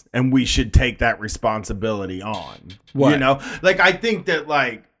is, and we should take that responsibility on. What? You know, like I think that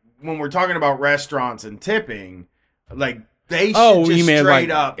like when we're talking about restaurants and tipping, like they should just you mean straight like,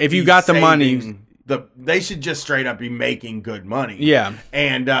 up if you be got the money, saving they should just straight up be making good money. Yeah.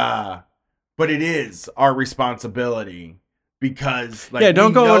 And but it is our responsibility because like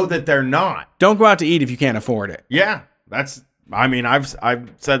don't we go know and- that they're not. Don't go out to eat if you can't afford it. Yeah, that's. I mean, I've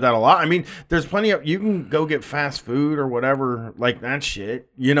said that a lot. I mean, there's plenty of you can go get fast food or whatever like that shit.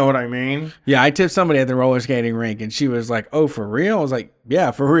 You know what I mean? Yeah, I tipped somebody at the roller skating rink, and she was like, "Oh, for real?" I was like,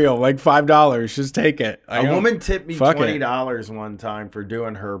 "Yeah, for real. Like $5. Just take it." A woman tipped me Fuck it. $20 one time for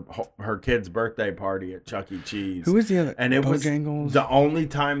doing her kid's birthday party at Chuck E. Cheese. Who was the other? And it was Bojangles? the only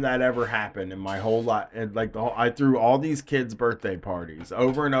time that ever happened in my whole life. Like I threw all these kids' birthday parties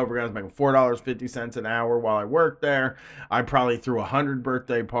over and over again. I was making $4.50 an hour while I worked there. I probably threw 100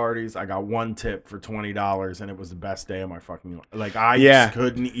 birthday parties. I got one tip for $20, and it was the best day of my fucking life. Like I just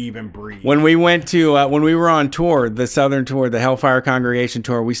couldn't even breathe. When we went to when we were on tour, the Southern tour, the Hellfire Congregation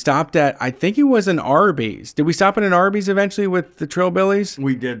tour, we stopped at, I think it was an Arby's. Did we stop at an Arby's eventually with the Trillbillies?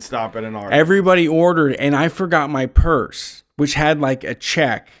 We did stop at an Arby's. Everybody ordered, and I forgot my purse, which had like a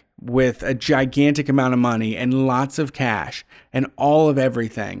check with a gigantic amount of money and lots of cash and all of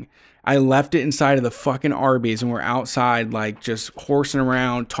everything. I left it inside of the fucking Arby's, and we're outside like just horsing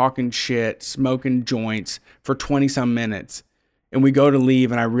around, talking shit, smoking joints for 20 some minutes. And we go to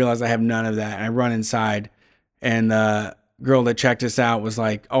leave, and I realize I have none of that. And I run inside, and the girl that checked us out was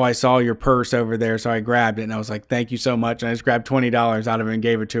like, "Oh, I saw your purse over there." So I grabbed it, and I was like, "Thank you so much." And I just grabbed $20 out of it and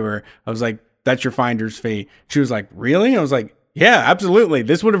gave it to her. I was like, "That's your finder's fee." She was like, "Really?" I was like, "Yeah, absolutely.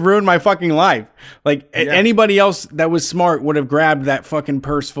 This would have ruined my fucking life." Like anybody else that was smart would have grabbed that fucking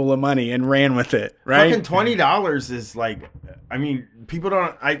purse full of money and ran with it, right? Fucking $20 is like, I mean, people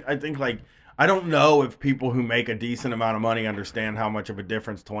don't, I think like, I don't know if people who make a decent amount of money understand how much of a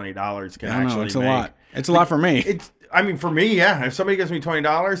difference $20 can actually make. It's a lot. It's a lot for me. I mean, for me, yeah. If somebody gives me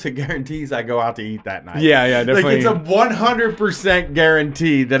 $20, it guarantees I go out to eat that night. Yeah, definitely. Like, it's a 100%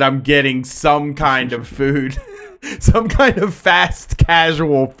 guarantee that I'm getting some kind of food, some kind of fast,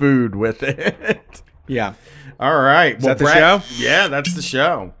 casual food with it. Yeah. All right. Is that the show? Yeah, that's the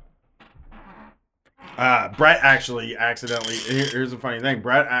show. Brett actually accidentally, here's a funny thing.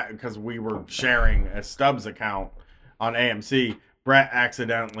 Brett, because we were sharing a Stubbs account on AMC, Brett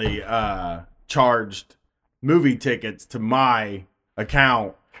accidentally charged movie tickets to my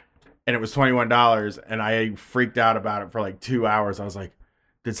account, and it was $21, and I freaked out about it for like 2 hours. I was like,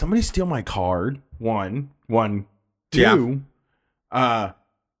 did somebody steal my card? One, two. Yeah.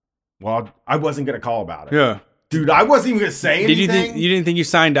 Well, I wasn't going to call about it. Yeah. Dude, I wasn't even going to say anything. You didn't think you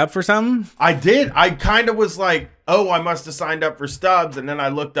signed up for something? I did. I kind of was like, oh, I must have signed up for Stubbs. And then I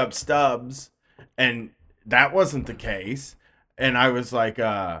looked up Stubbs, and that wasn't the case. And I was like,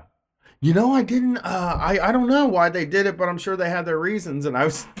 I didn't, I don't know why they did it, but I'm sure they had their reasons. And I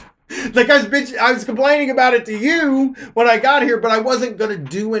was like, I was complaining about it to you when I got here, but I wasn't going to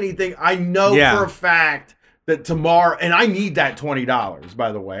do anything. I know for a fact that tomorrow, and I need that $20,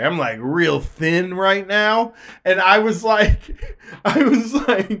 by the way. I'm like real thin right now. And I was like,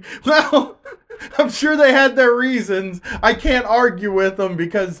 well, I'm sure they had their reasons. I can't argue with them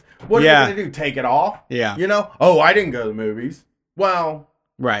because what are they going to do? Take it off? Yeah. You know? Oh, I didn't go to the movies. Well,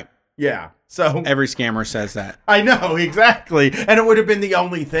 Right. yeah. So Every scammer says that. I know, exactly. And it would have been the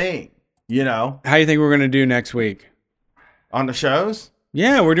only thing, you know, How do you think we're going to do next week? on the shows.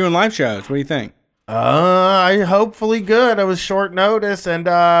 Yeah, we're doing live shows. What do you think? I hopefully good. It was short notice, and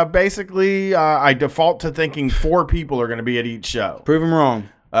basically I default to thinking 4 people are going to be at each show. Prove them wrong.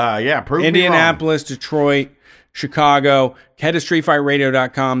 Prove Indianapolis, Detroit, Chicago. Head to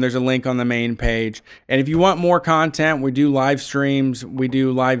streetfightradio.com. There's a link on the main page. And if you want more content, we do live streams. We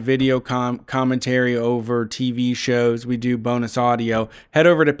do live video commentary over TV shows. We do bonus audio. Head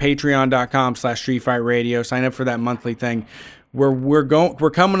over to patreon.com/streetfightradio. Sign up for that monthly thing. We're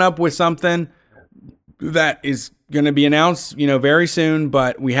coming up with something that is going to be announced, very soon,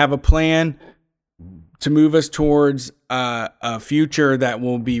 but we have a plan to move us towards a future that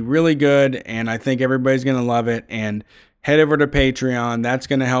will be really good, and I think everybody's going to love it. And head over to Patreon. That's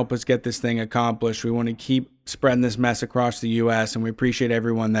going to help us get this thing accomplished. We want to keep spreading this mess across the U.S., and we appreciate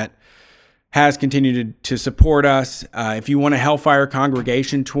everyone that has continued to support us. If you want a Hellfire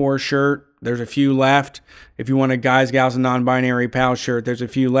Congregation Tour shirt, there's a few left. If you want a Guys, Gals, and Non-Binary Pals shirt, there's a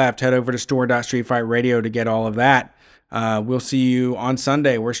few left. Head over to store.streetfightradio to get all of that. We'll see you on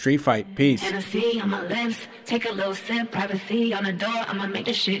Sunday. We're Street Fight. Peace. Tennessee on my lips, take a little sip, privacy on the door, I'ma make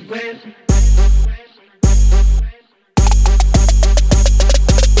this shit grip.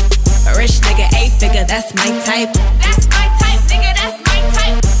 A rich nigga, 8-figure, that's my type. That's my type.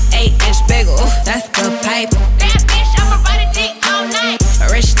 pipe. Bad bitch, I'ma ride a dick all night.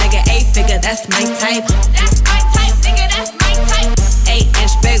 A rich nigga, 8-figure, that's my type. That's my type, nigga, that's my type.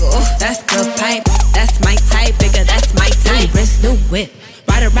 8-inch bagel, that's the pipe. That's my type, nigga, that's my type. New wrist, new whip,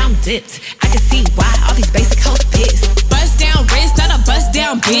 ride around dipped. I can see why all these basic hoes pissed. Bust down wrist, not a bust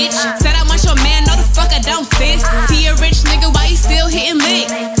down bitch. Said I want your man, no the fuck I don't sis. See a rich nigga, why he still hitting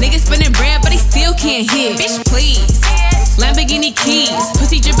licks? Nigga spinning bread, but he still can't hit. Bitch, please. Lamborghini keys,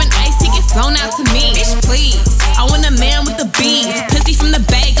 pussy dripping ice, he get flown out to me. Bitch, please. I want a man with the bees, pussy from the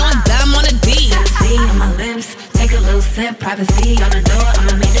bag, going dumb on a D. See on my lips, take a little sip. Privacy on the door,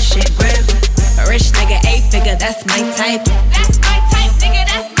 I'ma make the shit grip. A rich nigga, 8-figure, that's my type. That's my type, nigga,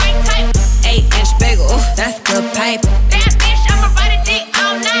 that's my type. 8-inch bagel, that's the pipe. Bad bitch, I'ma ride a dick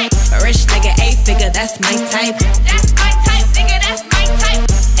all night. A rich nigga, 8-figure, that's my type. That's my type, nigga, that's my type.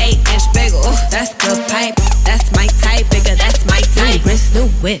 8-inch bagel, that's the pipe. That's my type, nigga, that's my type. New wrist, new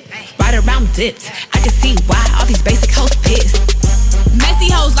whip, ride around dipped. I can see why all these basic hoes pissed. Messy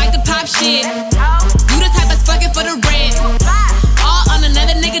hoes like to pop shit. You the type that's fucking for the rent. All on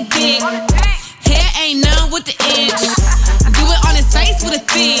another nigga dick. Hair ain't none with the inch. Do it on his face with a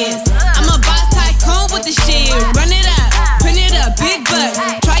fizz. I'm a boss tycoon with the shit. Run it up, print it up, big bucks.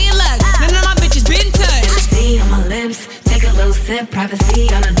 Try your luck, none of my bitches been touched. See on my lips, take a little sip. Privacy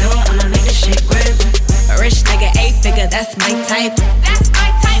on the door, I'ma make the shit grip. A rich nigga, 8-figure, that's my type. That's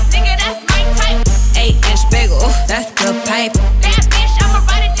my type, nigga, that's my type. 8-inch bagel, that's the pipe. Bad bitch, I'ma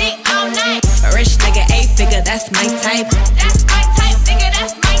ride a dick all night. A rich nigga, 8-figure, that's my type. That's my